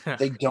 but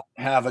they don't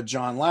have a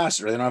John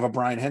Lasseter. They don't have a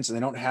Brian Henson.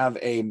 They don't have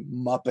a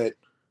Muppet.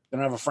 They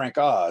don't have a Frank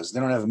Oz. They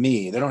don't have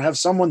me. They don't have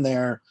someone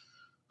there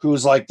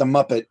who's like the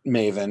Muppet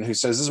maven who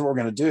says, this is what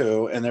we're going to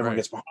do. And everyone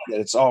gets behind it.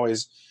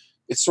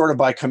 It's sort of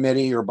by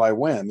committee or by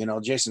whim,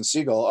 Jason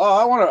Segel.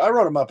 Oh, I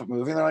wrote a Muppet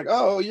movie. And they're like,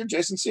 oh, you're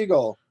Jason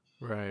Segel.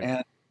 Right.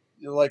 And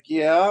you're like,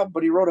 yeah,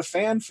 but he wrote a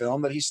fan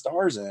film that he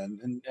stars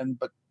in.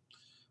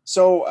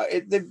 So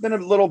they've been a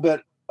little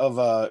bit of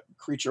a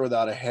creature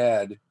without a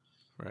head.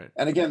 Right.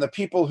 And again, the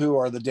people who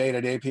are the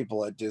day-to-day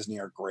people at Disney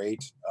are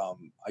great.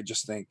 I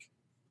just think,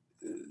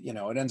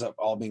 it ends up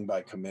all being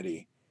by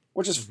committee,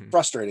 which is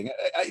frustrating.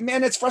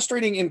 Man, it's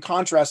frustrating in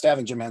contrast to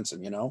having Jim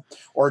Henson,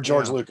 or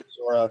George Lucas,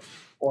 or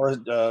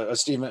a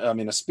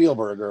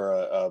Spielberg, or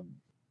a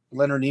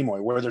Leonard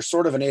Nimoy, where there's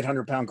sort of an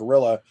 800-pound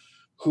gorilla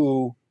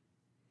who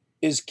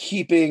is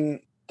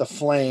keeping the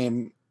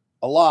flame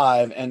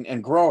alive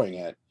and growing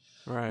it.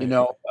 Right.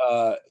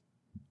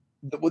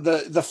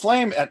 The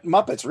flame at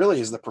Muppets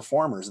really is the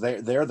performers.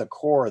 They're the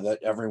core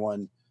that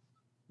everyone,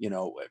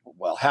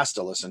 has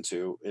to listen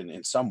to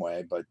in some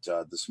way, but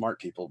the smart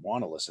people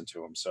want to listen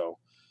to them. So,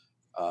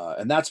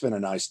 and that's been a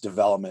nice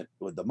development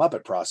with the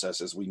Muppet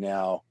process, as we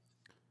now,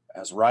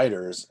 as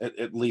writers,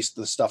 at least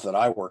the stuff that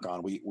I work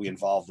on, we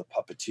involve the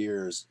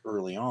puppeteers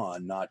early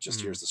on, not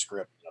just here's the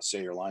script,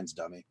 say your lines,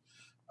 dummy,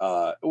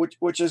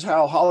 which is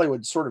how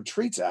Hollywood sort of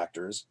treats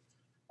actors.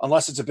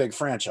 Unless it's a big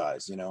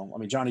franchise,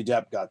 Johnny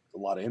Depp got a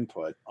lot of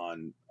input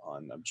on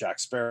Jack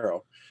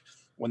Sparrow.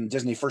 When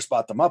Disney first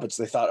bought the Muppets,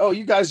 they thought, oh,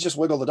 you guys just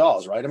wiggle the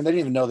dolls, right? They didn't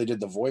even know they did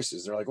the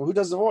voices. They're like, well, who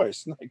does the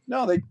voice? And like,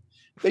 no,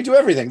 they do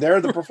everything.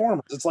 They're the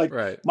performers. It's like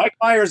Mike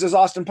Myers is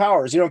Austin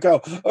Powers. You don't go,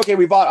 okay,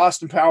 we bought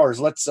Austin Powers.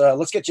 Let's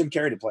get Jim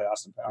Carrey to play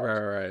Austin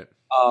Powers.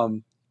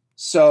 Right.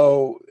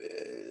 So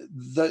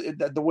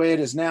the way it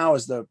is now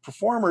is the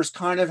performers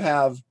kind of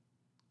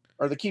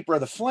are the keeper of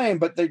the flame,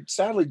 but they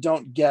sadly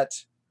don't get.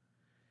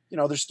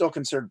 They're still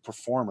considered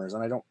performers,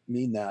 and I don't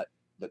mean that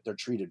they're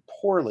treated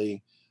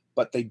poorly,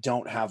 but they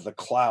don't have the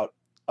clout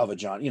of a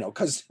John,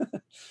 because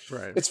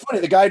it's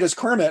funny. The guy who does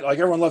Kermit, like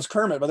everyone loves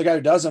Kermit, but the guy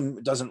who does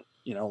him doesn't,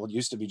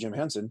 used to be Jim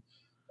Henson.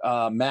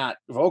 Matt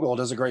Vogel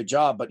does a great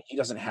job, but he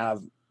doesn't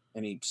have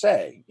any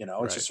say,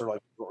 it's just sort of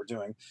like what we're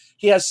doing.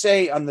 He has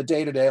say on the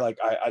day-to-day, like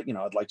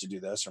I'd like to do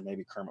this, or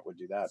maybe Kermit would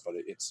do that, but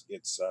it's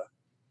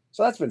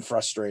so that's been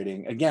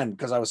frustrating, again,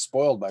 because I was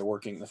spoiled by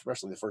working,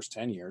 especially the first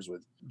 10 years,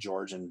 with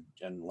George and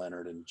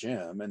Leonard and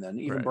Jim. And then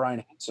even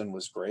Brian Henson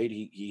was great.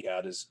 He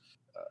had his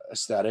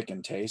aesthetic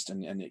and taste,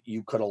 and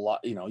you could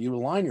you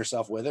align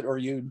yourself with it, or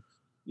you'd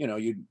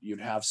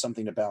have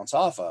something to bounce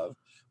off of.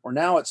 Or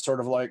now it's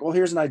sort of like, well,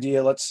 here's an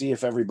idea, let's see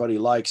if everybody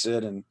likes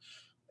it, and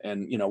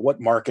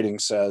what marketing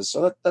says.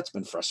 So that's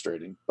been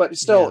frustrating, but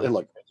still,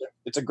 look,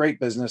 it's a great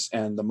business.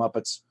 And the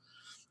Muppets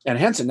and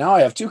Henson, now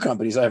I have two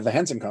companies. I have the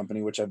Henson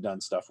Company, which I've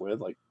done stuff with,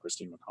 like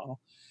Christine McConnell,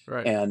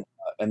 right, and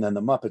then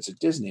the Muppets at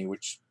Disney,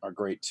 which are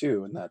great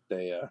too, in that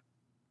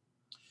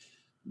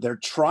they're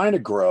trying to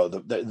grow.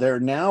 They're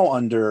now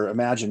under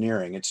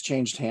Imagineering. It's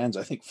changed hands,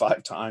 I think,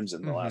 5 times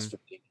in the last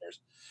 15 years.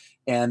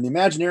 And the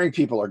Imagineering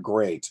people are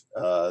great.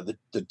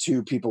 The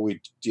two people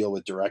we deal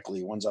with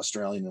directly, one's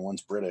Australian and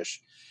one's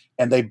British,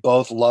 and they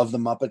both love the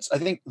Muppets. I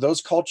think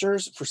those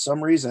cultures, for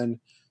some reason,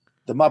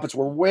 the Muppets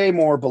were way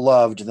more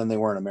beloved than they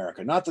were in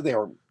America. Not that they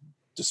were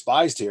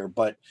despised here,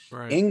 but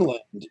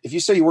England, if you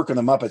say you work with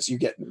the Muppets, you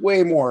get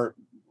way more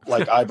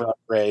like eyebrow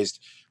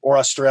raised, or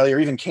Australia, or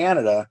even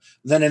Canada,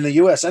 than in the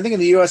US. I think in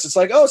the US it's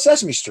like, oh,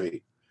 Sesame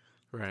Street.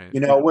 Right.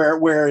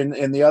 Where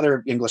in the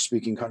other English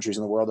speaking countries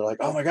in the world, they're like,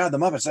 oh my God, the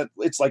Muppets,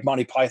 it's like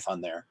Monty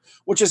Python there,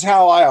 which is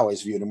how I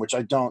always viewed them, which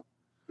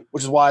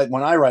is why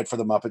when I write for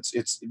the Muppets,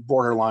 it's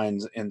borderline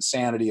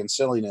insanity and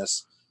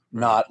silliness,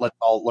 not let's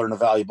all learn a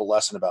valuable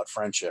lesson about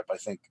friendship. I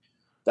think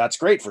that's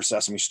great for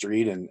Sesame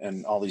Street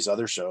and all these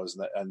other shows.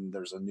 And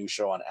there's a new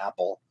show on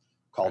Apple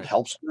called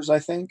Helpsters, I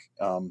think,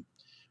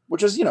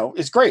 which is,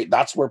 is great.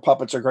 That's where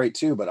puppets are great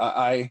too. But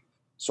I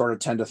sort of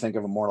tend to think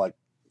of them more like,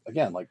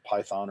 again, like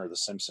Python or The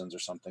Simpsons or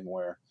something,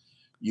 where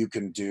you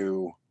can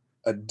do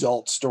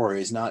adult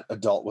stories, not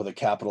adult with a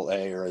capital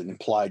A or an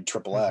implied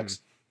triple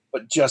X,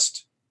 but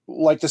just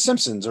like The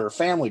Simpsons or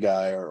Family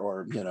Guy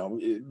or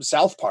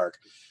South Park.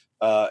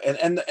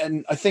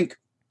 And I think,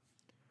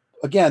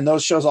 again,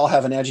 those shows all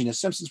have an edginess.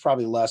 Simpsons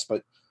probably less,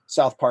 but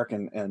South Park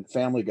and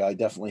Family Guy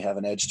definitely have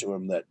an edge to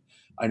them that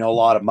I know a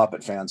lot of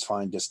Muppet fans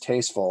find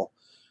distasteful.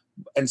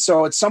 And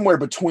so it's somewhere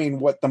between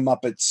what the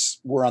Muppets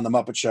were on the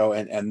Muppet Show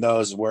and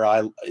those where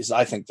I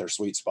think their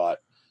sweet spot.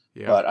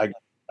 Yeah. But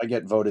I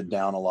get voted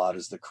down a lot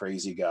as the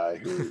crazy guy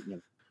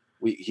who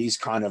he's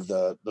kind of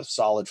the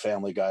solid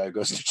Family Guy who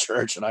goes to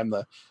church, and I'm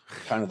the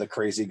kind of the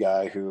crazy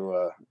guy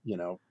who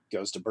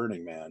goes to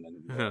Burning Man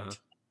and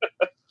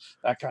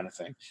that kind of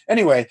thing.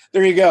 Anyway,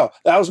 there you go.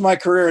 That was my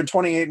career in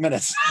 28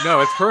 minutes.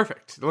 No, it's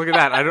perfect. Look at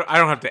that. I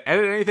don't have to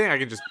edit anything. I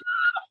can just.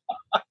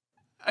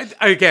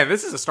 Again,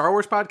 this is a Star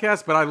Wars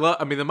podcast, but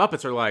the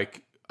Muppets are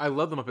like, I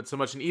love the Muppets so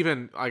much. And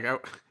even like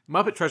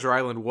Muppet Treasure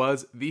Island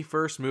was the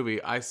first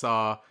movie I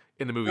saw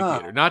in the movie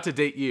theater. Not to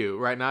date you,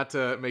 right? Not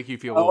to make you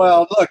feel old.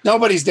 Well, look,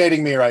 nobody's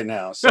dating me right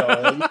now. So,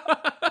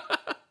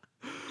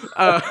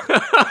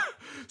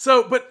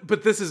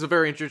 but this is a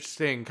very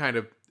interesting kind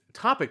of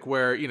topic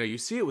where, you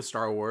see it with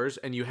Star Wars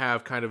and you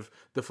have kind of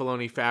the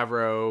Filoni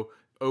Favreau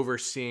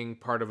overseeing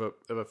part of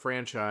a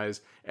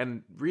franchise.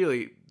 And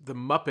really the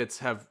Muppets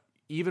have,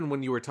 even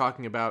when you were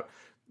talking about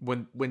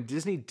when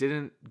Disney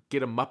didn't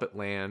get a Muppet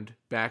Land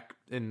back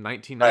in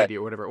 1990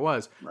 or whatever it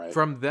was,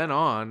 from then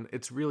on,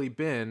 it's really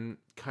been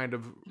kind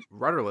of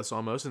rudderless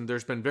almost. And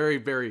there's been very,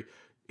 very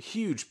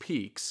huge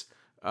peaks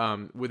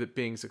with it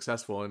being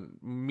successful. And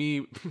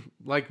me,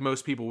 like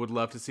most people, would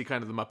love to see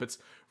kind of the Muppets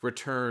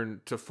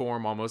return to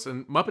form almost.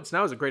 And Muppets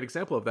Now is a great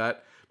example of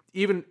that,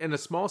 even in a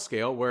small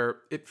scale where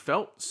it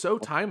felt so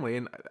timely.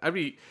 And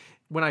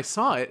when I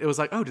saw it, it was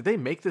like, oh, did they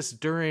make this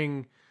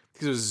during...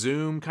 Because it was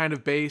Zoom kind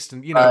of based,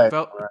 and it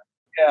felt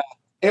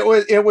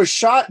it was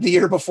shot the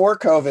year before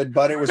COVID,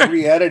 but it was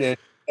re-edited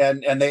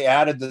and they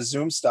added the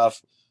Zoom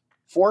stuff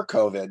for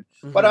COVID.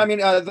 But I mean,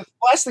 the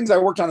last things I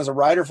worked on as a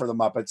writer for the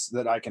Muppets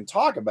that I can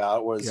talk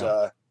about was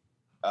the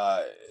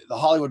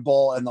Hollywood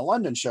Bowl and the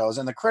London shows,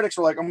 and the critics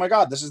were like, "Oh my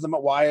God,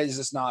 why is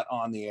this not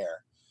on the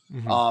air?"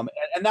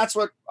 And that's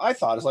what I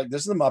thought. Is like,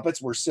 this is the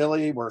Muppets. We're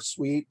silly. We're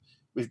sweet.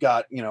 We've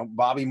got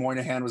Bobby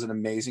Moynihan was an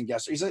amazing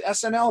guest. He's an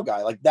SNL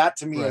guy. Like that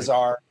to me is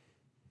our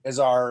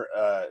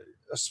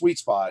a sweet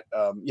spot.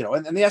 And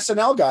the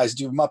SNL guys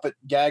do Muppet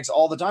gags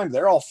all the time.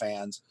 They're all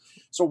fans.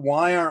 So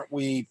why aren't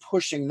we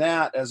pushing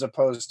that as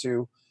opposed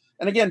to,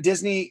 and again,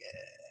 Disney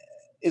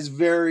is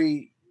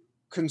very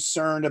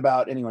concerned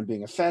about anyone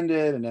being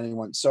offended and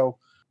anyone. So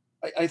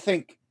I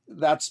think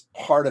that's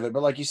part of it.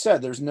 But like you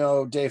said, there's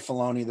no Dave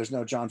Filoni, there's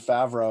no Jon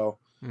Favreau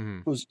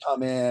who's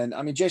come in.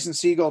 I mean, Jason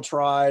Segel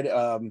tried,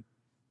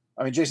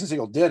 Jason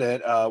Segel did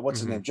it. What's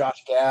his name?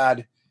 Josh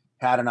Gad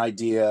had an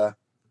idea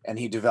and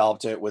he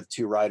developed it with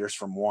 2 writers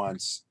from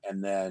once.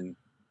 And then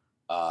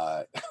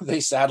they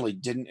sadly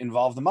didn't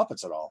involve the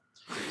Muppets at all.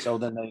 So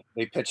then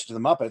they pitched to the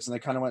Muppets and they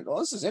kind of went, well,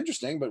 this is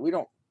interesting, but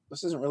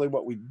this isn't really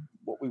what we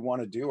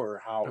want to do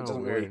or how it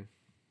doesn't really.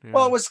 Yeah.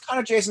 Well, it was kind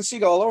of Jason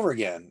Segel all over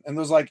again. And it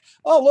was like,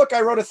 oh, look,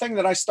 I wrote a thing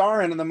that I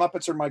star in and the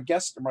Muppets are my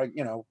guest, or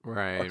kind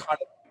of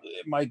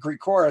my Greek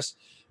chorus.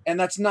 And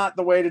that's not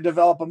the way to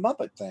develop a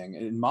Muppet thing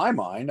in my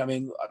mind. I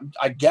mean,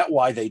 I get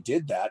why they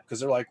did that because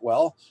they're like,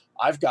 well,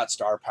 I've got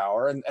star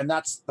power. And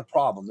that's the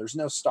problem. There's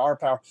no star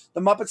power.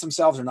 The Muppets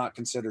themselves are not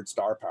considered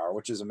star power,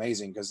 which is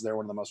amazing because they're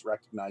one of the most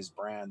recognized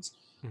brands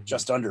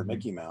just under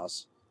Mickey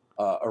Mouse.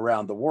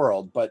 around the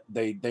world, but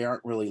they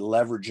aren't really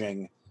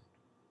leveraging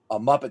a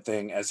Muppet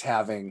thing as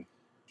having.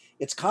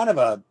 It's kind of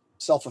a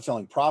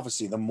self-fulfilling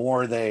prophecy. The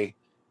more they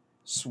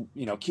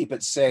keep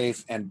it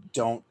safe and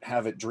don't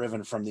have it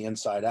driven from the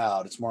inside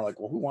out, it's more like,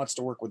 well, who wants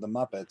to work with the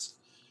Muppets?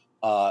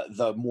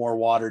 The more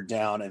watered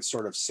down and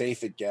sort of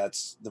safe it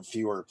gets, the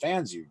fewer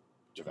fans you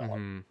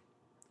develop.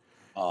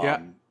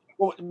 Yeah.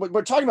 Well,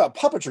 we're talking about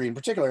puppetry in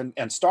particular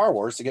and Star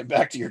Wars, to get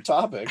back to your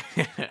topic.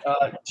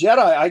 Jedi,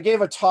 I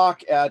gave a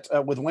talk at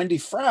with Wendy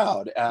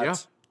Froud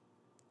at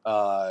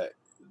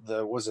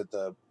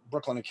the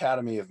Brooklyn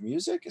Academy of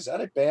Music? Is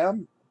that it?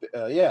 BAM?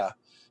 Yeah.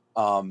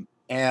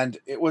 And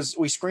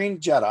we screened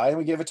Jedi and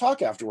we gave a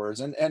talk afterwards,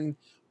 and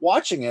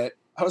watching it,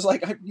 I was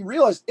like, you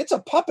realize it's a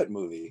puppet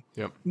movie.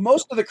 Yep.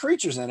 Most of the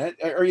creatures in it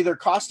are either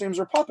costumes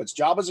or puppets.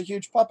 Jabba's a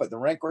huge puppet. The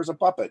Rancor is a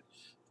puppet.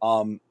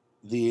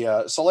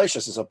 The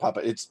Salacious is a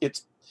puppet.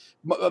 It's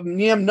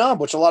Nien Nunb,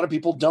 which a lot of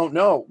people don't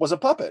know, was a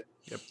puppet.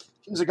 Yep.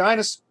 He's a guy in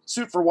a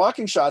suit for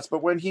walking shots,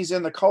 but when he's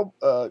in the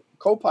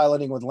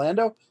co-piloting with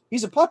Lando,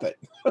 he's a puppet.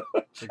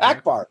 Exactly.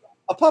 Akbar,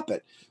 a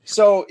puppet.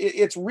 So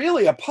it's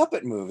really a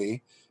puppet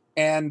movie,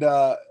 and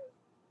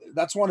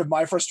that's one of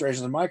my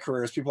frustrations in my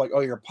career is people are like, oh,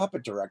 you're a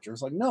puppet director.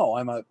 It's like, no,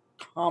 I'm a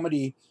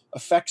comedy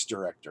effects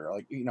director.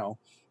 Like,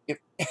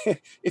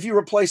 if you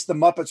replace the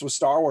Muppets with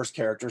Star Wars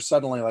characters,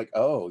 suddenly like,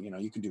 oh,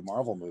 you can do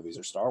Marvel movies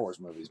or Star Wars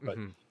movies, but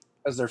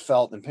as they're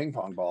felt in ping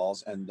pong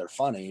balls and they're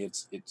funny,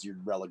 it's you're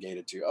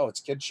relegated to, oh, it's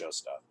kid show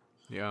stuff.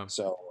 Yeah.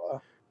 So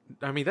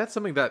I mean, that's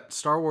something that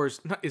Star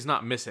Wars is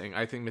not missing.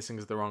 I think missing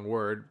is the wrong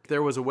word.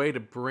 There was a way to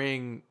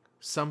bring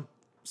some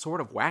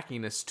sort of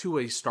wackiness to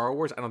a Star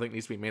Wars. I don't think it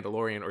needs to be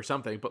Mandalorian or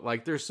something, but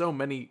like there's so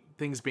many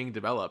things being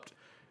developed.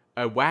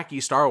 A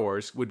wacky Star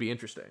Wars would be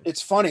interesting.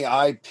 It's funny.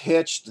 I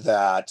pitched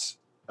that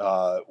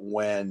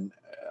when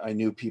I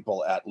knew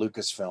people at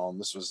Lucasfilm.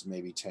 This was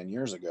maybe 10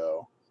 years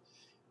ago,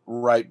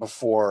 right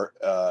before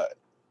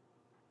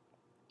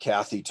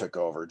Kathy took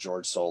over.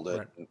 George sold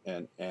it,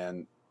 right.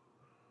 and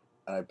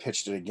I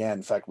pitched it again.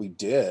 In fact,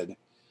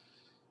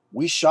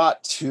 we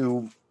shot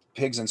 2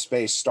 Pigs in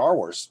Space Star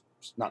Wars,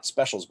 not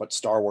specials, but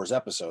Star Wars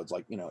episodes,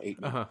 like 8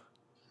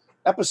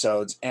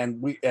 episodes,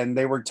 and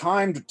they were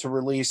timed to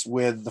release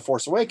with The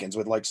Force Awakens,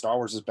 with like Star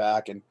Wars is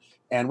back,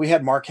 and we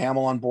had Mark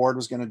Hamill on board,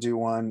 was going to do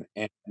one,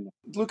 and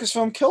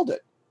Lucasfilm killed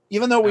it.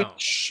 Even though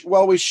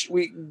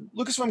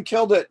Lucasfilm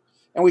killed it,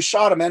 and we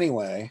shot them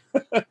anyway,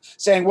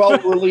 saying, well,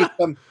 we'll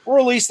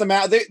release them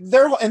out.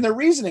 Their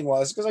reasoning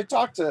was, because I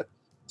talked to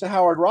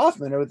Howard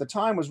Rothman, who at the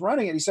time was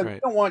running it. He said, right, we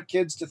don't want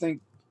kids to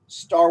think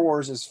Star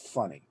Wars is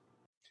funny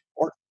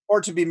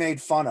or to be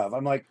made fun of.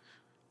 I'm like,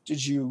 have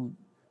you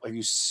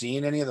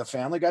seen any of the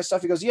Family Guy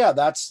stuff? He goes, yeah,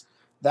 that's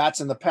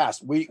in the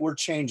past. We're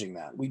changing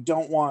that. We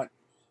don't want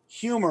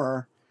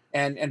humor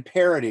and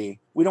parody.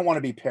 We don't want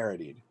to be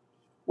parodied,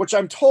 which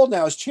I'm told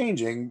now is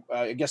changing.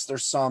 I guess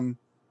there's some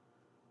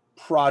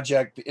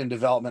project in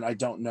development. I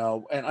don't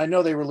know. And I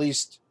know they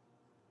released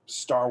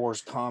Star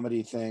Wars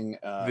comedy thing,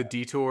 the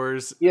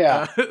Detours,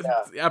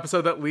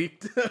 episode that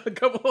leaked a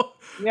couple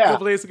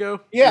days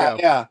ago.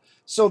 Yeah.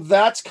 So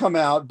that's come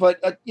out, but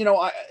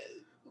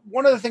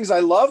one of the things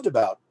I loved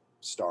about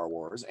Star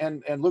Wars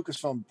and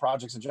Lucasfilm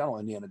projects in general,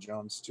 Indiana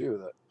Jones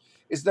too,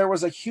 is there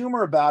was a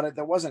humor about it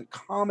that wasn't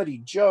comedy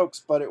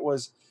jokes, but it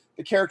was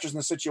the characters and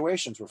the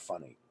situations were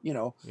funny.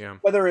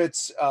 Whether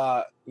it's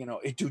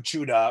Itu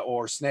Chuda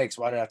or snakes.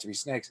 Why did it have to be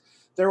snakes?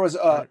 There was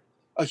a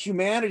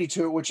humanity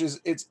to it, which is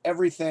it's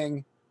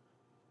everything.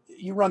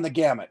 You run the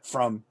gamut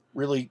from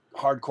really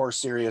hardcore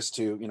serious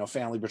to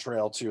family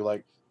betrayal to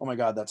like, oh my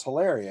god, that's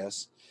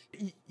hilarious.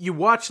 You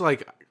watch,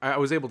 like, I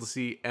was able to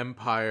see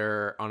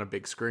Empire on a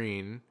big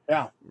screen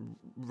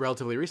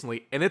relatively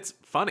recently, and it's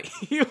funny.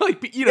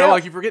 like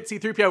you forget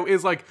C-3PO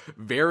is like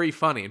very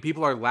funny and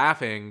people are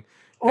laughing.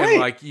 Right.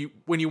 And like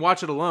when you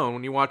watch it alone,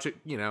 when you watch it,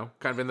 kind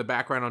of in the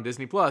background on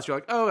Disney Plus, you're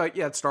like, oh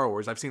yeah, it's Star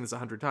Wars. I've seen this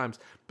 100 times.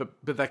 But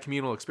that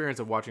communal experience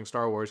of watching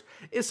Star Wars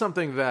is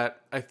something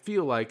that I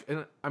feel like,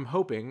 and I'm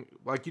hoping,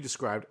 like you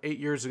described, 8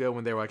 years ago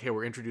when they were like, hey,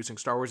 we're introducing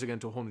Star Wars again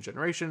to a whole new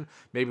generation.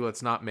 Maybe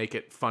let's not make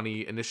it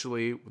funny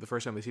initially the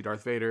first time they see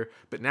Darth Vader.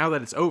 But now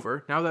that it's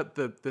over, now that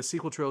the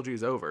sequel trilogy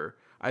is over,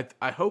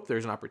 I hope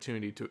there's an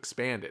opportunity to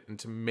expand it and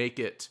to make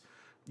it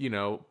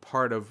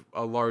part of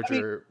a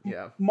larger,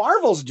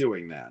 Marvel's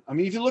doing that. I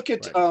mean, if you look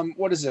at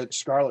what is it,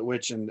 Scarlet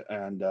Witch and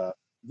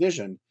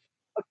Vision,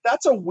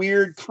 that's a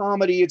weird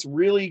comedy. It's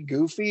really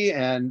goofy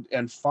and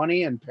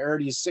funny and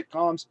parodies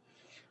sitcoms.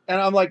 And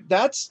I'm like,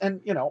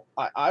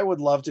 I would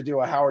love to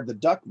do a Howard the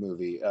Duck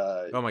movie.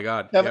 Oh my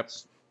God.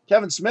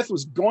 Kevin Smith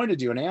was going to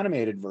do an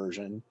animated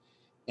version.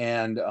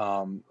 And,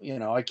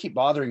 I keep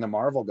bothering the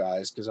Marvel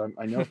guys because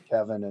I know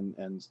Kevin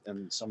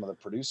and some of the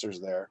producers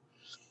there.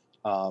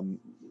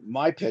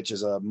 My pitch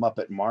is a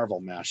Muppet Marvel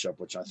mashup,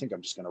 which I think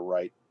I'm just going to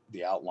write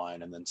the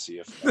outline and then see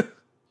if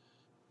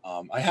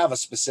I have a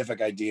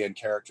specific idea and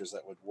characters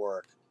that would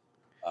work.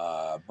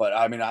 But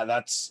I mean,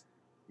 that's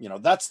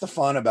the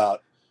fun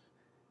about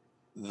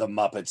the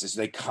Muppets is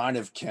they kind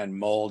of can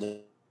mold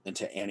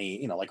into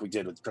any, like we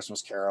did with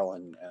Christmas Carol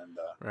and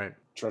Right.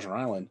 Treasure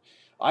Island.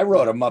 I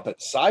wrote a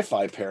Muppet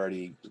sci-fi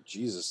parody,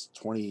 Jesus,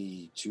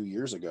 22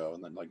 years ago,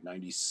 and then like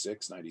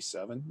 96,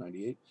 97,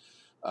 98,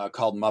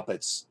 called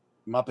Muppets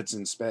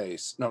in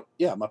Space. No,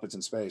 yeah, Muppets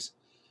in Space.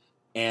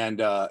 And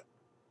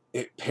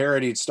it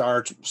parodied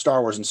Star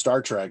Wars and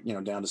Star Trek,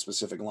 down to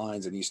specific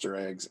lines and Easter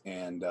eggs.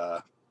 And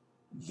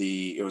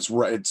it was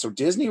right. So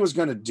Disney was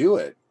going to do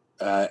it.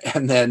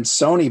 And then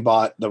Sony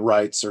bought the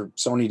rights, or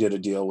Sony did a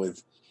deal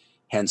with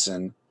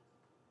Henson.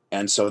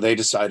 And so they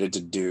decided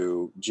to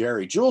do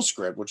Jerry Jewell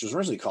script, which was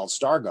originally called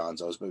Star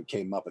Gonzos, but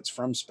became Muppets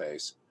from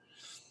Space.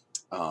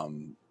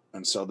 And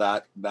so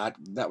that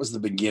was the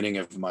beginning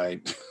of my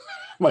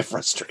my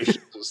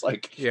frustration. It was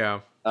like,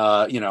 yeah,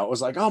 it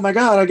was like, oh my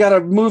God, I got a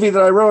movie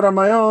that I wrote on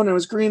my own. It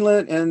was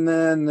greenlit, and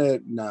then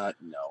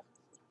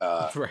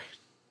right.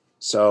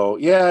 So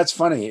yeah, it's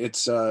funny.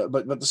 It's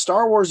but the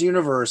Star Wars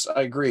universe,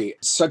 I agree,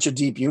 it's such a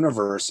deep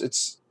universe.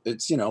 It's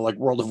like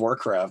World of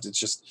Warcraft.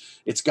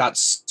 It's got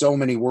so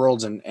many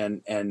worlds, and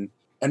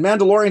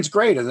Mandalorian's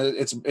great,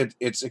 and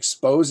it's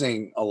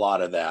exposing a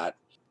lot of that.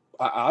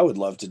 I would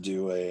love to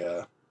do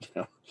a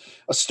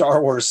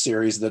Star Wars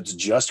series that's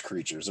just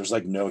creatures. There's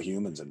like no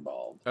humans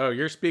involved. Oh,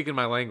 you're speaking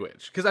my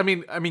language. Because I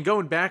mean,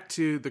 going back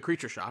to the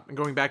Creature Shop and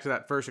going back to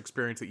that first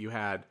experience that you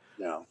had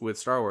with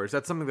Star Wars,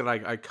 that's something that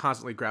I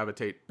constantly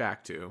gravitate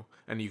back to.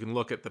 And you can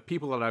look at the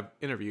people that I've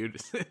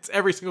interviewed. It's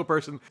every single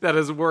person that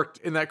has worked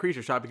in that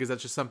Creature Shop, because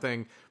that's just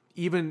something,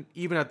 even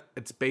at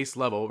its base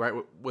level, right?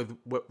 With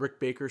what Rick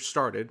Baker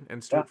started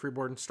and Stuart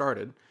Freeborn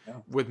started,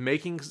 with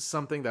making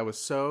something that was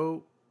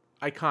so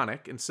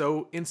iconic and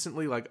so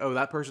instantly like, oh,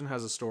 that person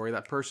has a story,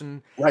 that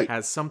person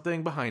has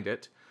something behind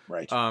it,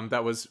 right?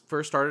 That was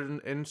first started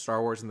in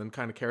Star Wars and then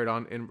kind of carried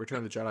on in Return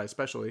of the Jedi,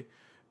 especially.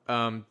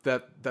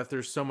 That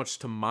there's so much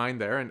to mine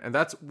there, and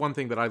that's one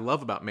thing that I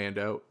love about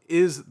Mando,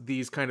 is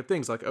these kind of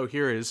things, like, oh,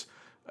 here is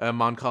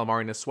Mon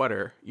Calamari in a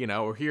sweater,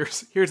 or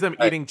here's them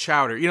eating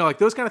chowder, like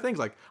those kind of things.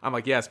 Like, I'm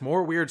like, yes,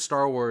 more weird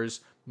Star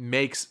Wars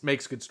makes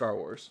good Star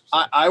Wars.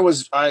 So.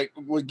 I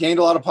gained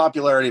a lot of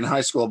popularity in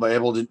high school by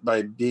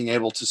being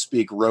able to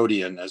speak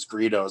Rhodian as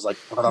Greedo. I was like,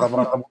 and I've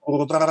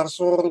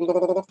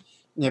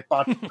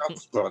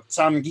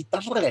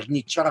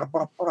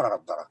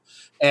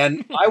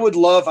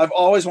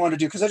always wanted to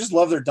do, because I just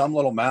love their dumb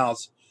little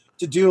mouths,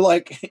 to do,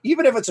 like,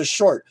 even if it's a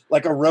short,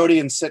 like a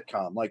Rhodian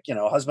sitcom, like,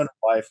 husband and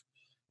wife,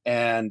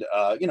 and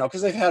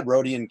because they've had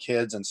Rhodian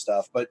kids and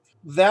stuff. But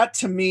that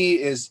to me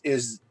is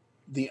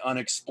the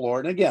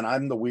unexplored. And again,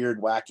 I'm the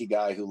weird, wacky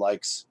guy who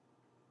likes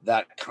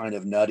that kind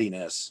of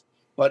nuttiness.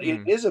 But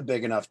it is a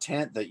big enough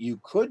tent that you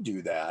could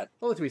do that.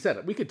 Well, to be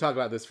said, we could talk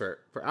about this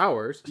for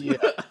hours. Yeah,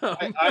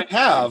 I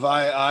have.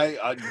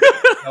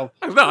 No,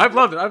 I've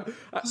loved it.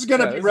 This is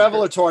going to be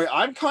revelatory.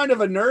 I'm kind of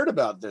a nerd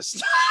about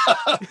this.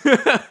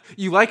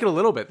 You like it a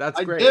little bit.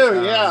 That's great. I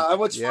do, yeah.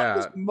 What's fun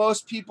is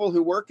most people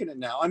who work in it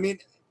now. I mean,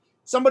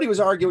 somebody was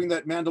arguing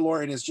that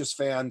Mandalorian is just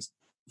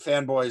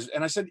fanboys,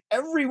 and I said,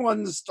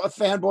 everyone's a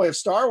fanboy of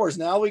Star Wars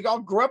now. We all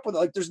grew up with it.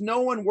 Like, there's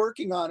no one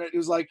working on it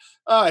who's like,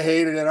 oh, I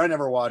hated it, I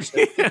never watched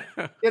it.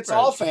 It's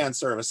all fan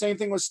service. Same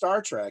thing with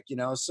Star Trek,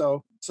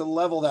 so to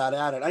level that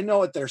at it, I know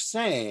what they're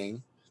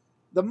saying.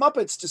 The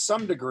Muppets, to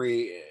some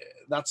degree,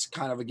 that's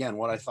kind of, again,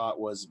 what I thought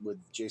was with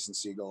Jason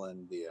Segel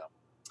and the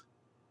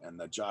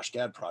Josh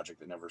Gad project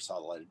that never saw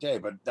the light of day,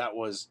 but that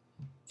was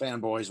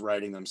fanboys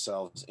writing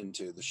themselves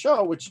into the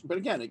show, but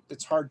again,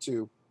 it's hard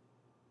to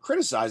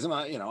criticize them.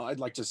 I'd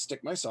like to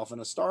stick myself in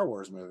a Star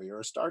Wars movie or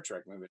a Star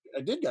Trek movie.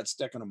 I did get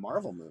stuck in a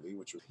Marvel movie,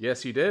 which was...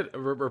 Yes, you did.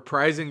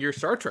 Reprising your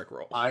Star Trek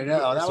role. I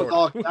know. That was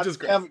all because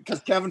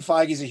Kevin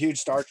Feige's a huge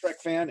Star Trek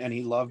fan, and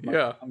he loved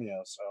my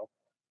cameo, so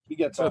he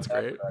gets all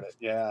that credit.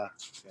 Yeah.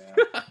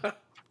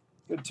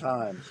 Good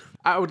times.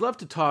 I would love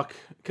to talk,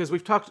 because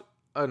we've talked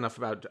enough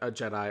about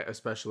Jedi,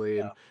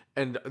 especially,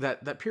 and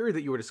that period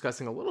that you were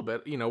discussing a little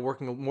bit,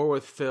 working more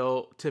with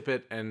Phil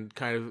Tippett, and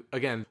kind of,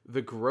 again,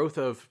 the growth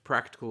of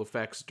practical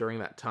effects during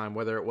that time,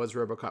 whether it was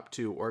RoboCop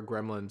 2 or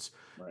Gremlins.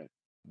 Right.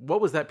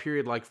 What was that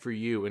period like for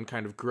you, and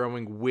kind of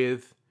growing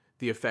with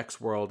the effects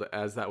world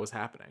as that was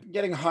happening?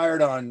 Getting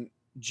hired on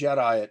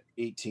Jedi at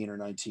 18 or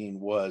 19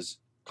 was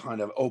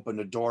kind of opened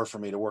a door for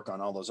me to work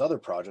on all those other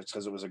projects,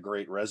 because it was a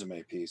great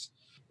resume piece.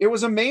 It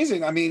was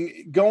amazing. I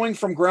mean, going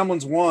from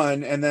Gremlins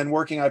 1 and then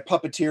I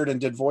puppeteered and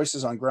did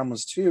voices on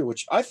Gremlins 2,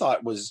 which I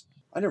thought I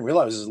didn't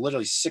realize it was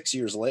literally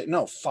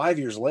 5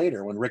 years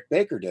later when Rick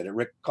Baker did it.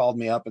 Rick called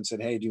me up and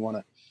said, hey, do you want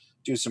to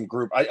do some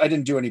group? I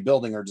didn't do any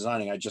building or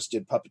designing. I just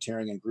did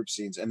puppeteering and group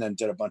scenes, and then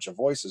did a bunch of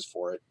voices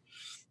for it.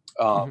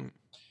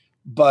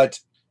 But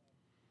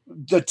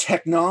the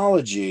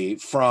technology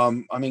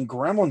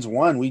Gremlins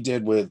 1, we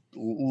did with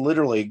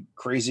literally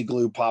crazy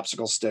glue,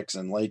 popsicle sticks,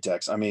 and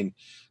latex. I mean,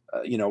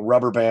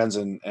 rubber bands,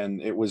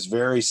 and it was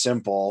very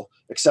simple,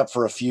 except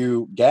for a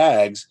few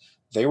gags.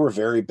 They were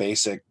very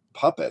basic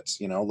puppets,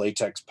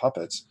 latex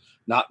puppets,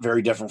 not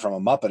very different from a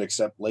Muppet,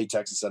 except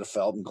latex instead of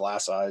felt, and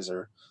glass eyes,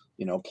 or,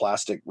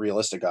 plastic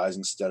realistic eyes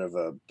instead of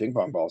ping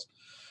pong balls.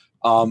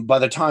 By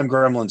the time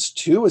Gremlins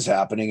 2 was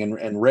happening,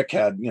 and Rick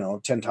had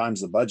 10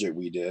 times the budget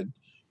we did,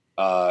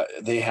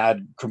 they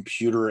had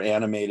computer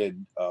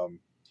animated,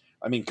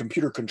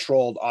 computer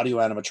controlled audio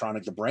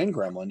animatronic. The Brain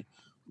Gremlin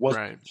was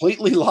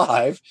completely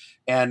live,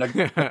 and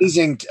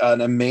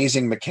an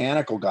amazing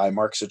mechanical guy,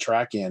 Mark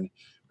Satrakian,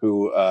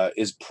 who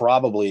is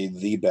probably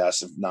the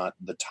best, if not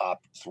the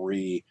top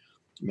 3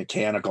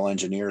 mechanical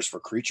engineers for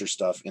creature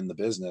stuff in the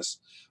business,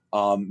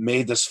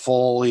 made this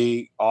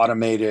fully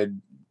automated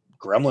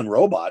gremlin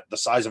robot the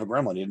size of a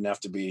gremlin. He didn't have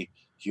to be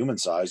human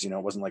size. It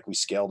wasn't like we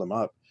scaled him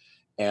up.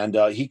 And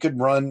he could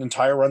run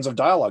entire runs of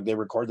dialogue. They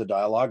record the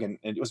dialogue, and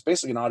it was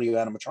basically an audio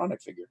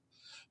animatronic figure.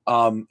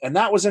 And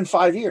that was in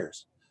 5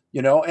 years.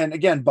 And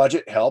again,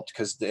 budget helped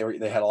because they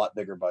had a lot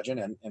bigger budget,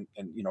 and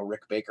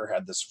Rick Baker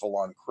had this full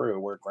on crew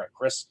where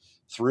Chris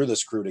threw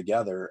this crew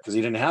together because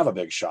he didn't have a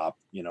big shop,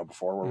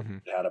 before we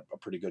had a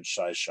pretty good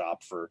size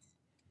shop for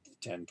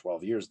 10,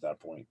 12 years at that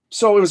point.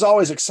 So it was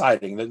always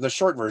exciting. The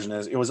short version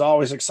is it was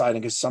always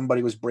exciting because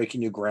somebody was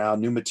breaking new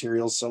ground, new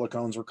materials,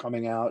 silicones were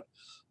coming out.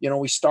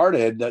 We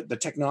started, the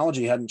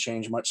technology hadn't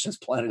changed much since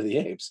Planet of the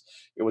Apes.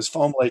 It was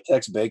foam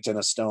latex baked in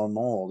a stone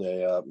mold,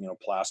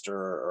 plaster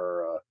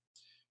or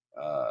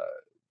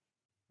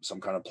some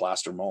kind of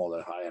plaster mold,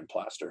 a high-end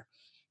plaster.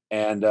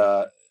 And,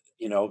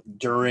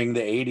 during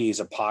the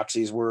 80s,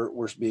 epoxies were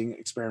being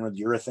experimented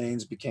with.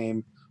 Urethanes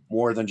became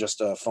more than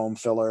just a foam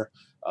filler.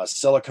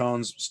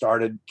 Silicones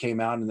came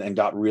out and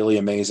got really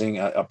amazing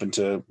up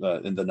into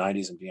in the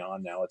 90s and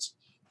beyond. Now it's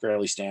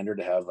fairly standard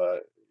to have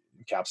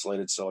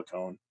encapsulated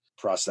silicone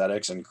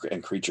prosthetics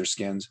and creature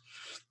skins.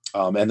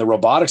 And the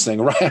robotics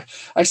thing, right?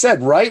 I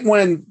said, right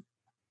when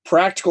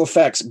practical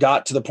effects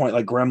got to the point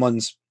like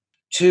Gremlins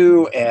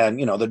 2 and,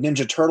 the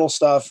Ninja Turtle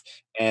stuff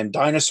and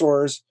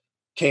dinosaurs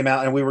came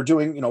out, and we were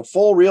doing,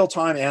 full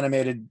real-time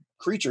animated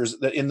creatures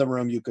that in the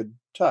room you could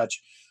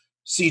touch.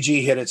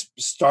 CG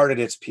started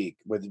its peak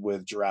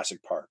with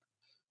Jurassic Park.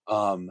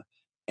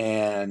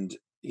 And,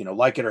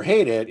 like it or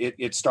hate it,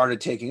 it started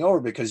taking over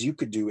because you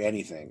could do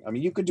anything. I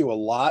mean, you could do a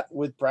lot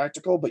with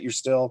practical, but you're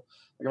still,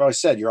 like I've always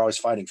said, you're always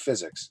fighting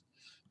physics.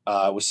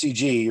 With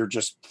CG, you're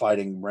just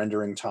fighting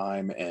rendering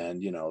time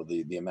and,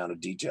 the amount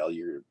of detail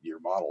your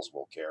models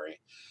will carry.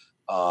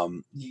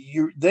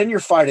 You're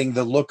fighting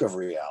the look of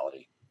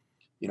reality.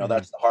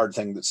 That's the hard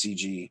thing that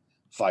CG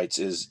fights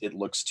is it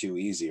looks too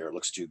easy or it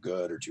looks too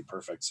good or too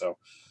perfect. So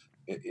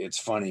it's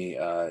funny.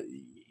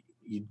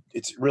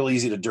 It's really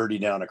easy to dirty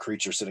down a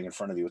creature sitting in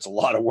front of you. It's a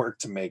lot of work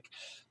to make,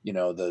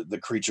 the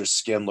creature's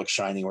skin look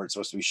shiny where it's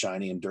supposed to be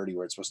shiny and dirty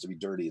where it's supposed to be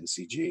dirty in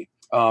CG.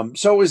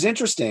 So it was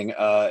interesting.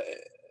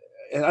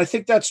 And I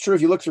think that's true.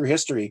 If you look through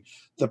history,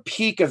 the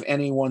peak of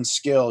any one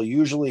skill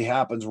usually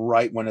happens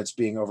right when it's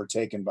being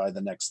overtaken by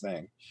the next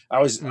thing. I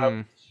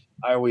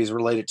always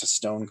relate it to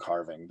stone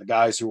carving. The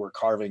guys who were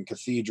carving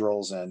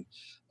cathedrals and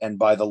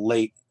by the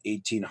late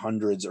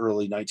 1800s,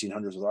 early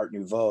 1900s with Art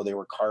Nouveau, they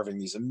were carving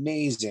these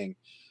amazing,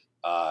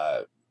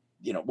 out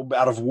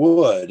of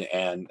wood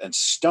and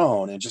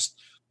stone and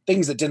just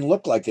things that didn't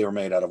look like they were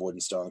made out of wood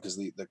and stone because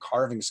the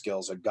carving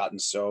skills had gotten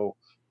so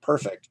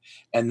perfect.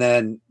 And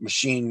then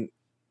machines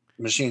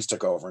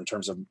took over in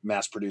terms of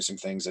mass producing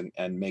things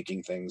and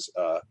making things,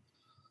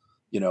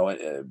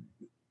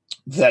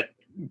 that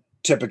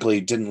typically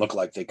didn't look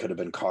like they could have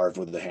been carved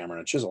with a hammer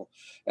and a chisel.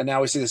 And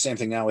now we see the same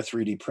thing now with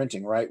 3D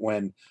printing, right?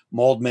 When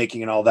mold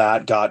making and all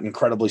that got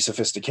incredibly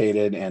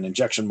sophisticated and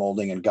injection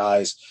molding and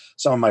guys,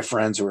 some of my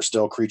friends who are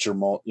still creature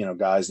mold,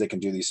 guys, they can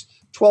do these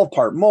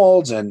 12-part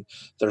molds and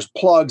there's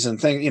plugs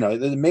and things,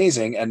 it's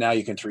amazing. And now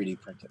you can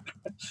 3D print it.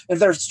 And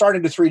they're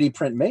starting to 3D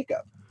print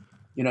makeup.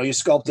 You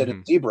sculpt it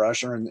in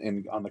ZBrush or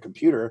on the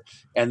computer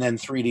and then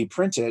 3D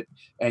print it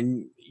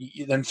and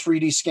then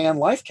 3D scan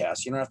life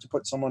cast. You don't have to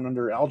put someone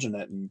under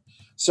Alginet. And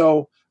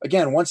so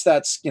again, once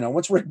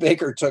Rick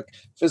Baker took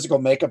physical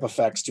makeup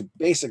effects to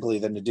basically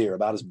the nadir,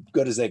 about as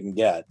good as they can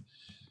get,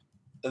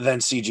 then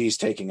CG is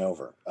taking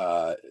over.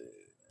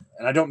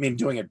 And I don't mean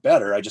doing it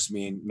better. I just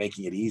mean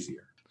making it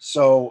easier.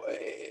 So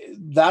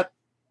that's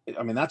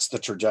the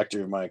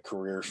trajectory of my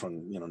career from,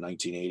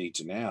 1980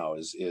 to now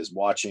is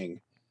watching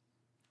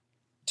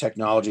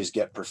technologies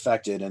get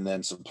perfected and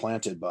then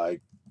supplanted by,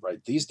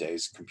 right these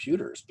days,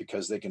 computers,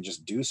 because they can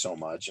just do so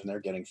much and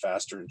they're getting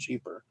faster and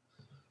cheaper.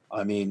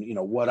 I mean,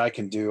 what I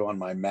can do on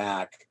my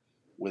Mac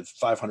with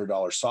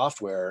 $500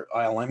 software,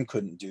 ILM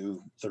couldn't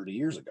do 30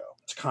 years ago.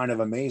 It's kind of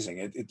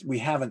amazing. We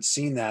haven't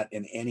seen that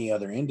in any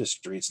other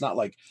industry. It's not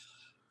like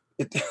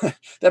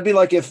that'd be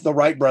like if the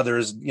Wright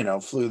brothers,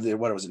 flew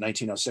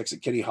 1906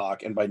 at Kitty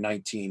Hawk, and by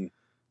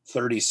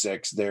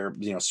 1936 they're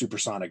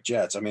supersonic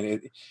jets. I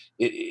mean,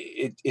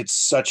 it's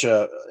such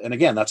and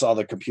again, that's all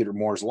the computer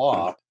Moore's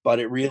law, but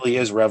it really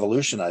is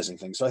revolutionizing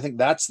things. So I think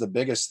that's the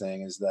biggest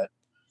thing, is that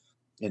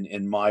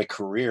in my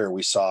career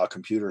we saw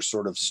computers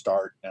sort of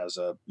start as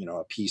a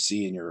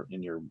PC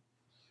in your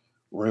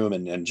room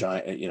and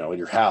giant in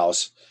your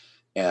house,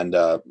 and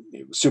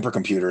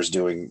supercomputers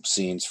doing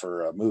scenes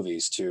for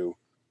movies, to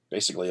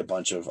basically a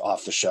bunch of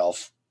off the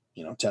shelf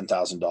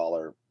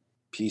 $10,000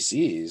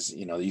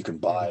 PCs, that you can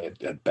buy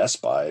at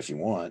Best Buy if you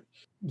want.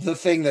 the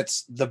thing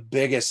that's the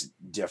biggest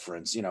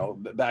difference,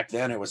 back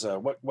then it was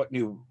what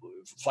new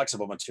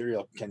flexible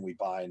material can we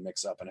buy and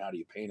mix up, and how do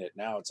you paint it?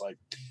 Now it's like,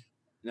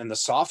 and the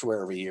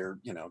software every year,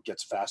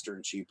 gets faster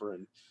and cheaper,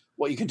 and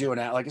what you can do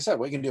like I said,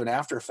 what you can do in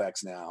After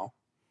Effects now,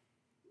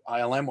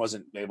 ILM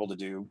wasn't able to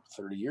do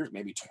 30 years,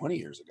 maybe 20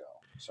 years ago.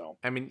 So,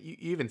 I mean, you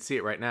even see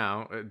it right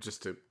now,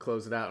 just to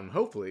close it out and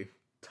hopefully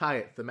tie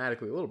it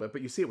thematically a little bit,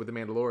 but you see it with The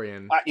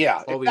Mandalorian.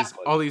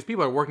 All these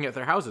people are working at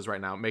their houses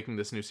right now making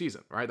this new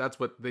season, right? That's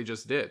what they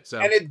just did. So,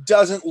 and it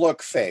doesn't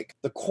look fake.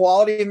 The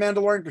quality of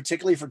Mandalorian,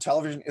 particularly for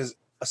television, is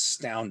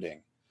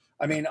astounding.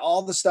 I mean,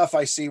 all the stuff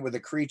I see with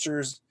the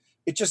creatures,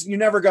 it just, you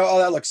never go, oh,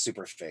 that looks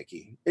super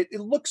fakey. It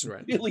looks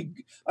really,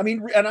 I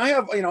mean, and I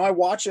have, I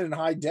watch it in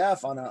high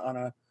def on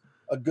a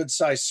good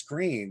sized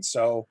screen.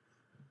 So,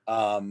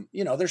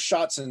 there's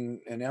shots in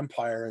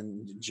Empire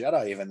and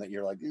Jedi even that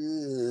you're like,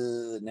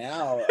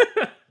 now,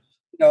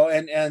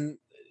 and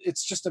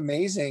it's just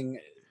amazing.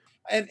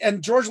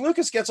 And George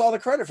Lucas gets all the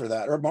credit for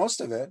that, or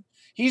most of it.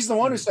 He's the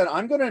one who said,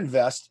 I'm going to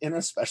invest in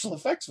a special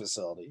effects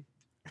facility,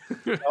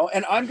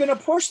 and I'm going to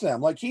push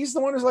them. Like, he's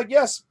the one who's like,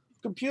 yes,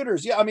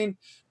 computers. Yeah. I mean,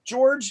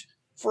 George,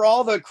 for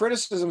all the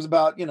criticisms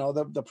about,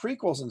 the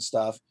prequels and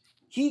stuff,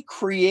 he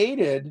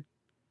created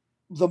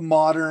the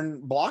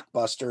modern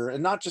blockbuster,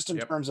 and not just in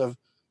terms of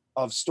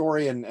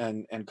story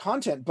and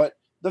content, but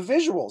the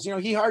visuals.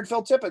 He hired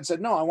Phil Tippett and said,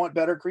 no, I want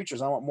better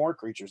creatures. I want more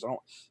creatures. I don't,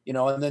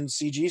 and then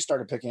CG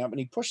started picking up, and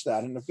he pushed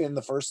that. And again,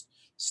 the first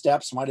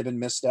steps might've been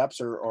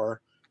missteps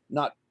or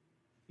not,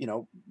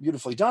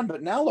 beautifully done.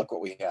 But now look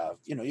what we have.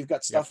 You've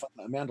got stuff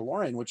on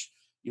Mandalorian, which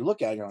you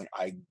look at, you're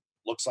like,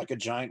 looks like a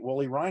giant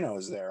woolly rhino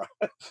is there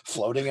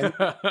floating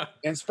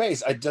in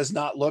space. It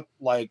doesn't look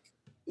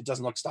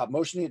stop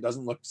motion. It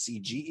doesn't look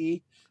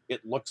CGE.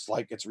 It looks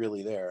like it's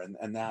really there.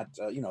 And that,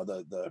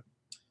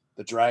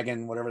 the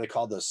dragon, whatever they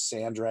called the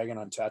sand dragon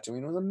on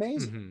Tatooine, was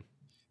amazing.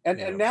 Mm-hmm.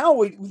 And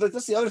now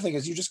that's the other thing,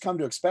 is you just come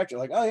to expect it.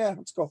 Like, oh yeah,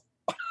 let's go.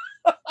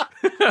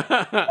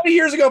 20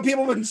 years ago,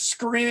 people have been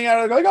screaming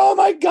at it, going, oh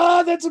my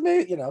God, that's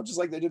amazing. Just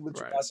like they did with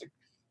Jurassic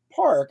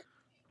Park.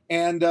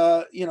 And,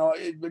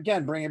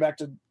 again, bringing it back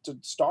to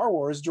Star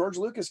Wars, George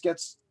Lucas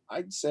gets,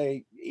 I'd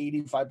say,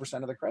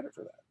 85% of the credit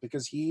for that,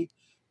 because he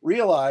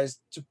realized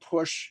to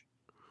push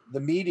the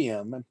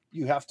medium,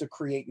 you have to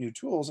create new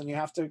tools, and you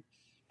have to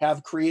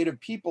have creative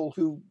people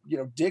who,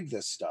 dig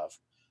this stuff.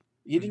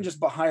 You didn't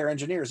just hire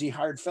engineers. He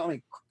hired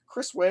filming.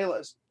 Chris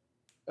Walas,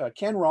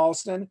 Ken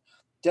Ralston,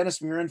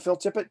 Dennis Muren, Phil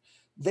Tippett.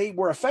 They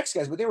were effects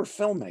guys, but they were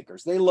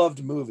filmmakers. They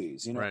loved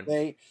movies.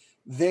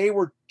 They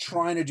were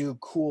trying to do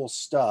cool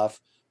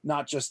stuff,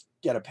 not just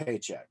get a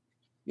paycheck.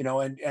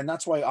 And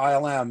that's why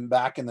ILM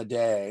back in the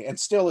day, and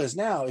still is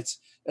now, it's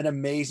an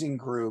amazing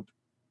group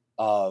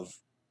of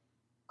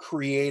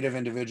creative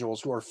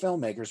individuals who are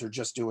filmmakers, who are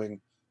just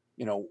doing,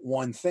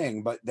 one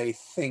thing, but they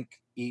think,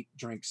 eat,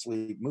 drink,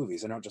 sleep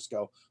movies. They don't just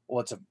go,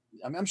 well,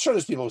 I'm sure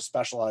there's people who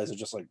specialize in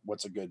just like,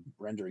 what's a good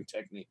rendering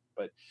technique,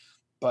 but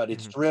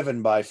it's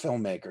driven by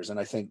filmmakers. And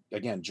I think,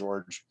 again,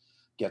 George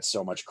gets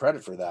so much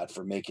credit for that,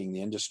 for making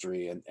the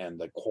industry and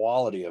the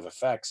quality of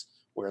effects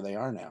where they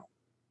are now.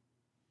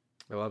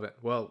 I love it.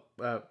 Well,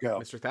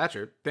 Mr.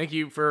 Thatcher, thank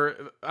you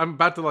I'm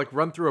about to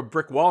run through a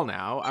brick wall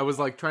now. I was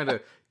trying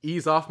to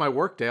ease off my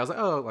work day. I was like,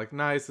 oh,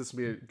 nice. This will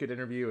be a good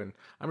interview. And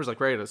I'm just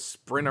ready to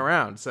sprint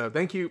around. So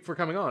thank you for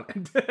coming on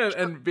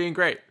and being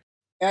great.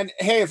 And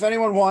hey, if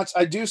anyone wants,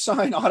 I do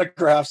sign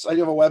autographs. I do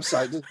have a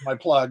website. This is my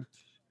plug,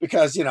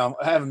 because, I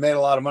haven't made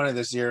a lot of money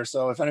this year.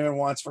 So if anyone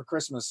wants for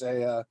Christmas,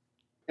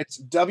 it's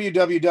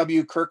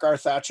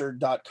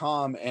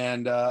www.kirkarthatcher.com.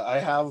 And I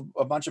have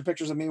a bunch of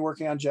pictures of me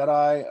working on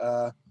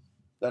Jedi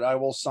that I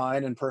will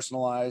sign and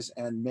personalize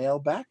and mail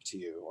back to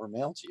you, or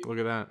mail to you. Look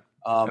at that.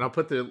 And I'll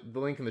put the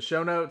link in the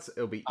show notes.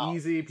 It'll be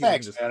easy. People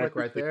can just click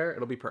right there.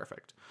 It'll be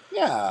perfect.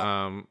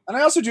 Yeah. And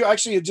I also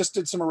just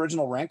did some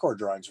original Rancor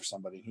drawings for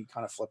somebody. He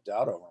kind of flipped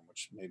out over them,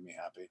 which made me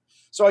happy.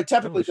 So I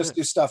typically just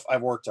do stuff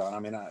I've worked on. I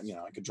mean, I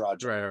could draw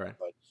Jedi, right.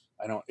 but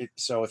I don't.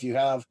 So if you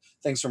have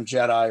things from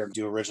Jedi or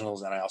do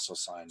originals, then I also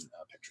sign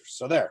pictures.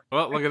 So there.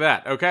 Well, look at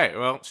that. Okay.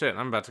 Well, shit.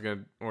 I'm about to go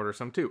order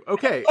some too.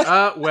 Okay.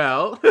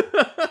 Well,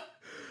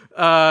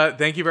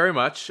 thank you very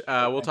much.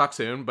 We'll talk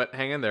soon, but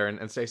hang in there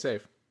and stay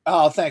safe.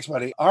 Oh, thanks,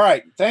 buddy. All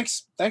right.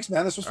 Thanks,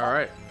 man. This was fun. All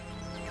right.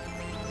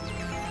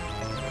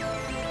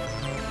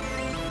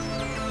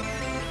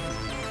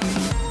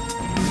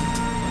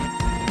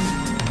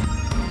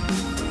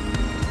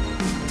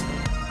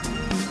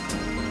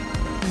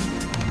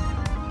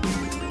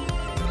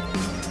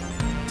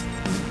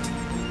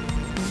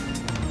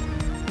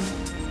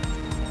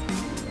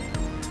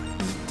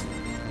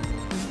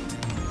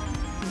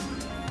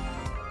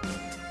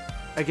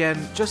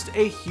 Again, just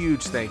a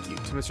huge thank you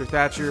to Mr.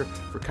 Thatcher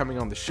for coming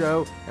on the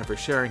show and for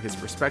sharing his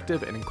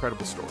perspective and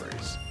incredible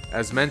stories.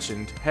 As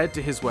mentioned, head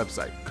to his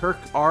website,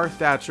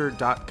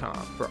 kirkrthatcher.com,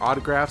 for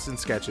autographs and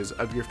sketches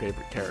of your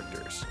favorite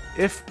characters.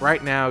 If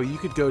right now you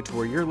could go to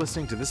where you're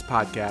listening to this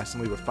podcast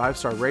and leave a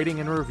 5-star rating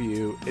and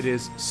review, it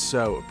is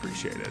so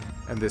appreciated.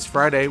 And this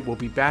Friday, we'll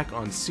be back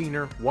on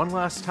Scener one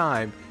last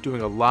time,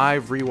 doing a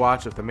live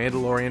rewatch of The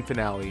Mandalorian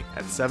finale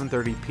at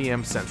 7:30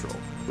 p.m. Central,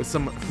 with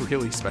some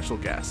really special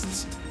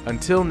guests.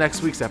 Until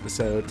next week's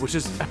episode, which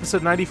is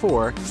episode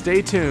 94,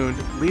 stay tuned,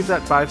 leave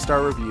that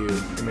 5-star review,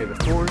 and may the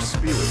Force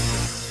be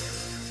with you.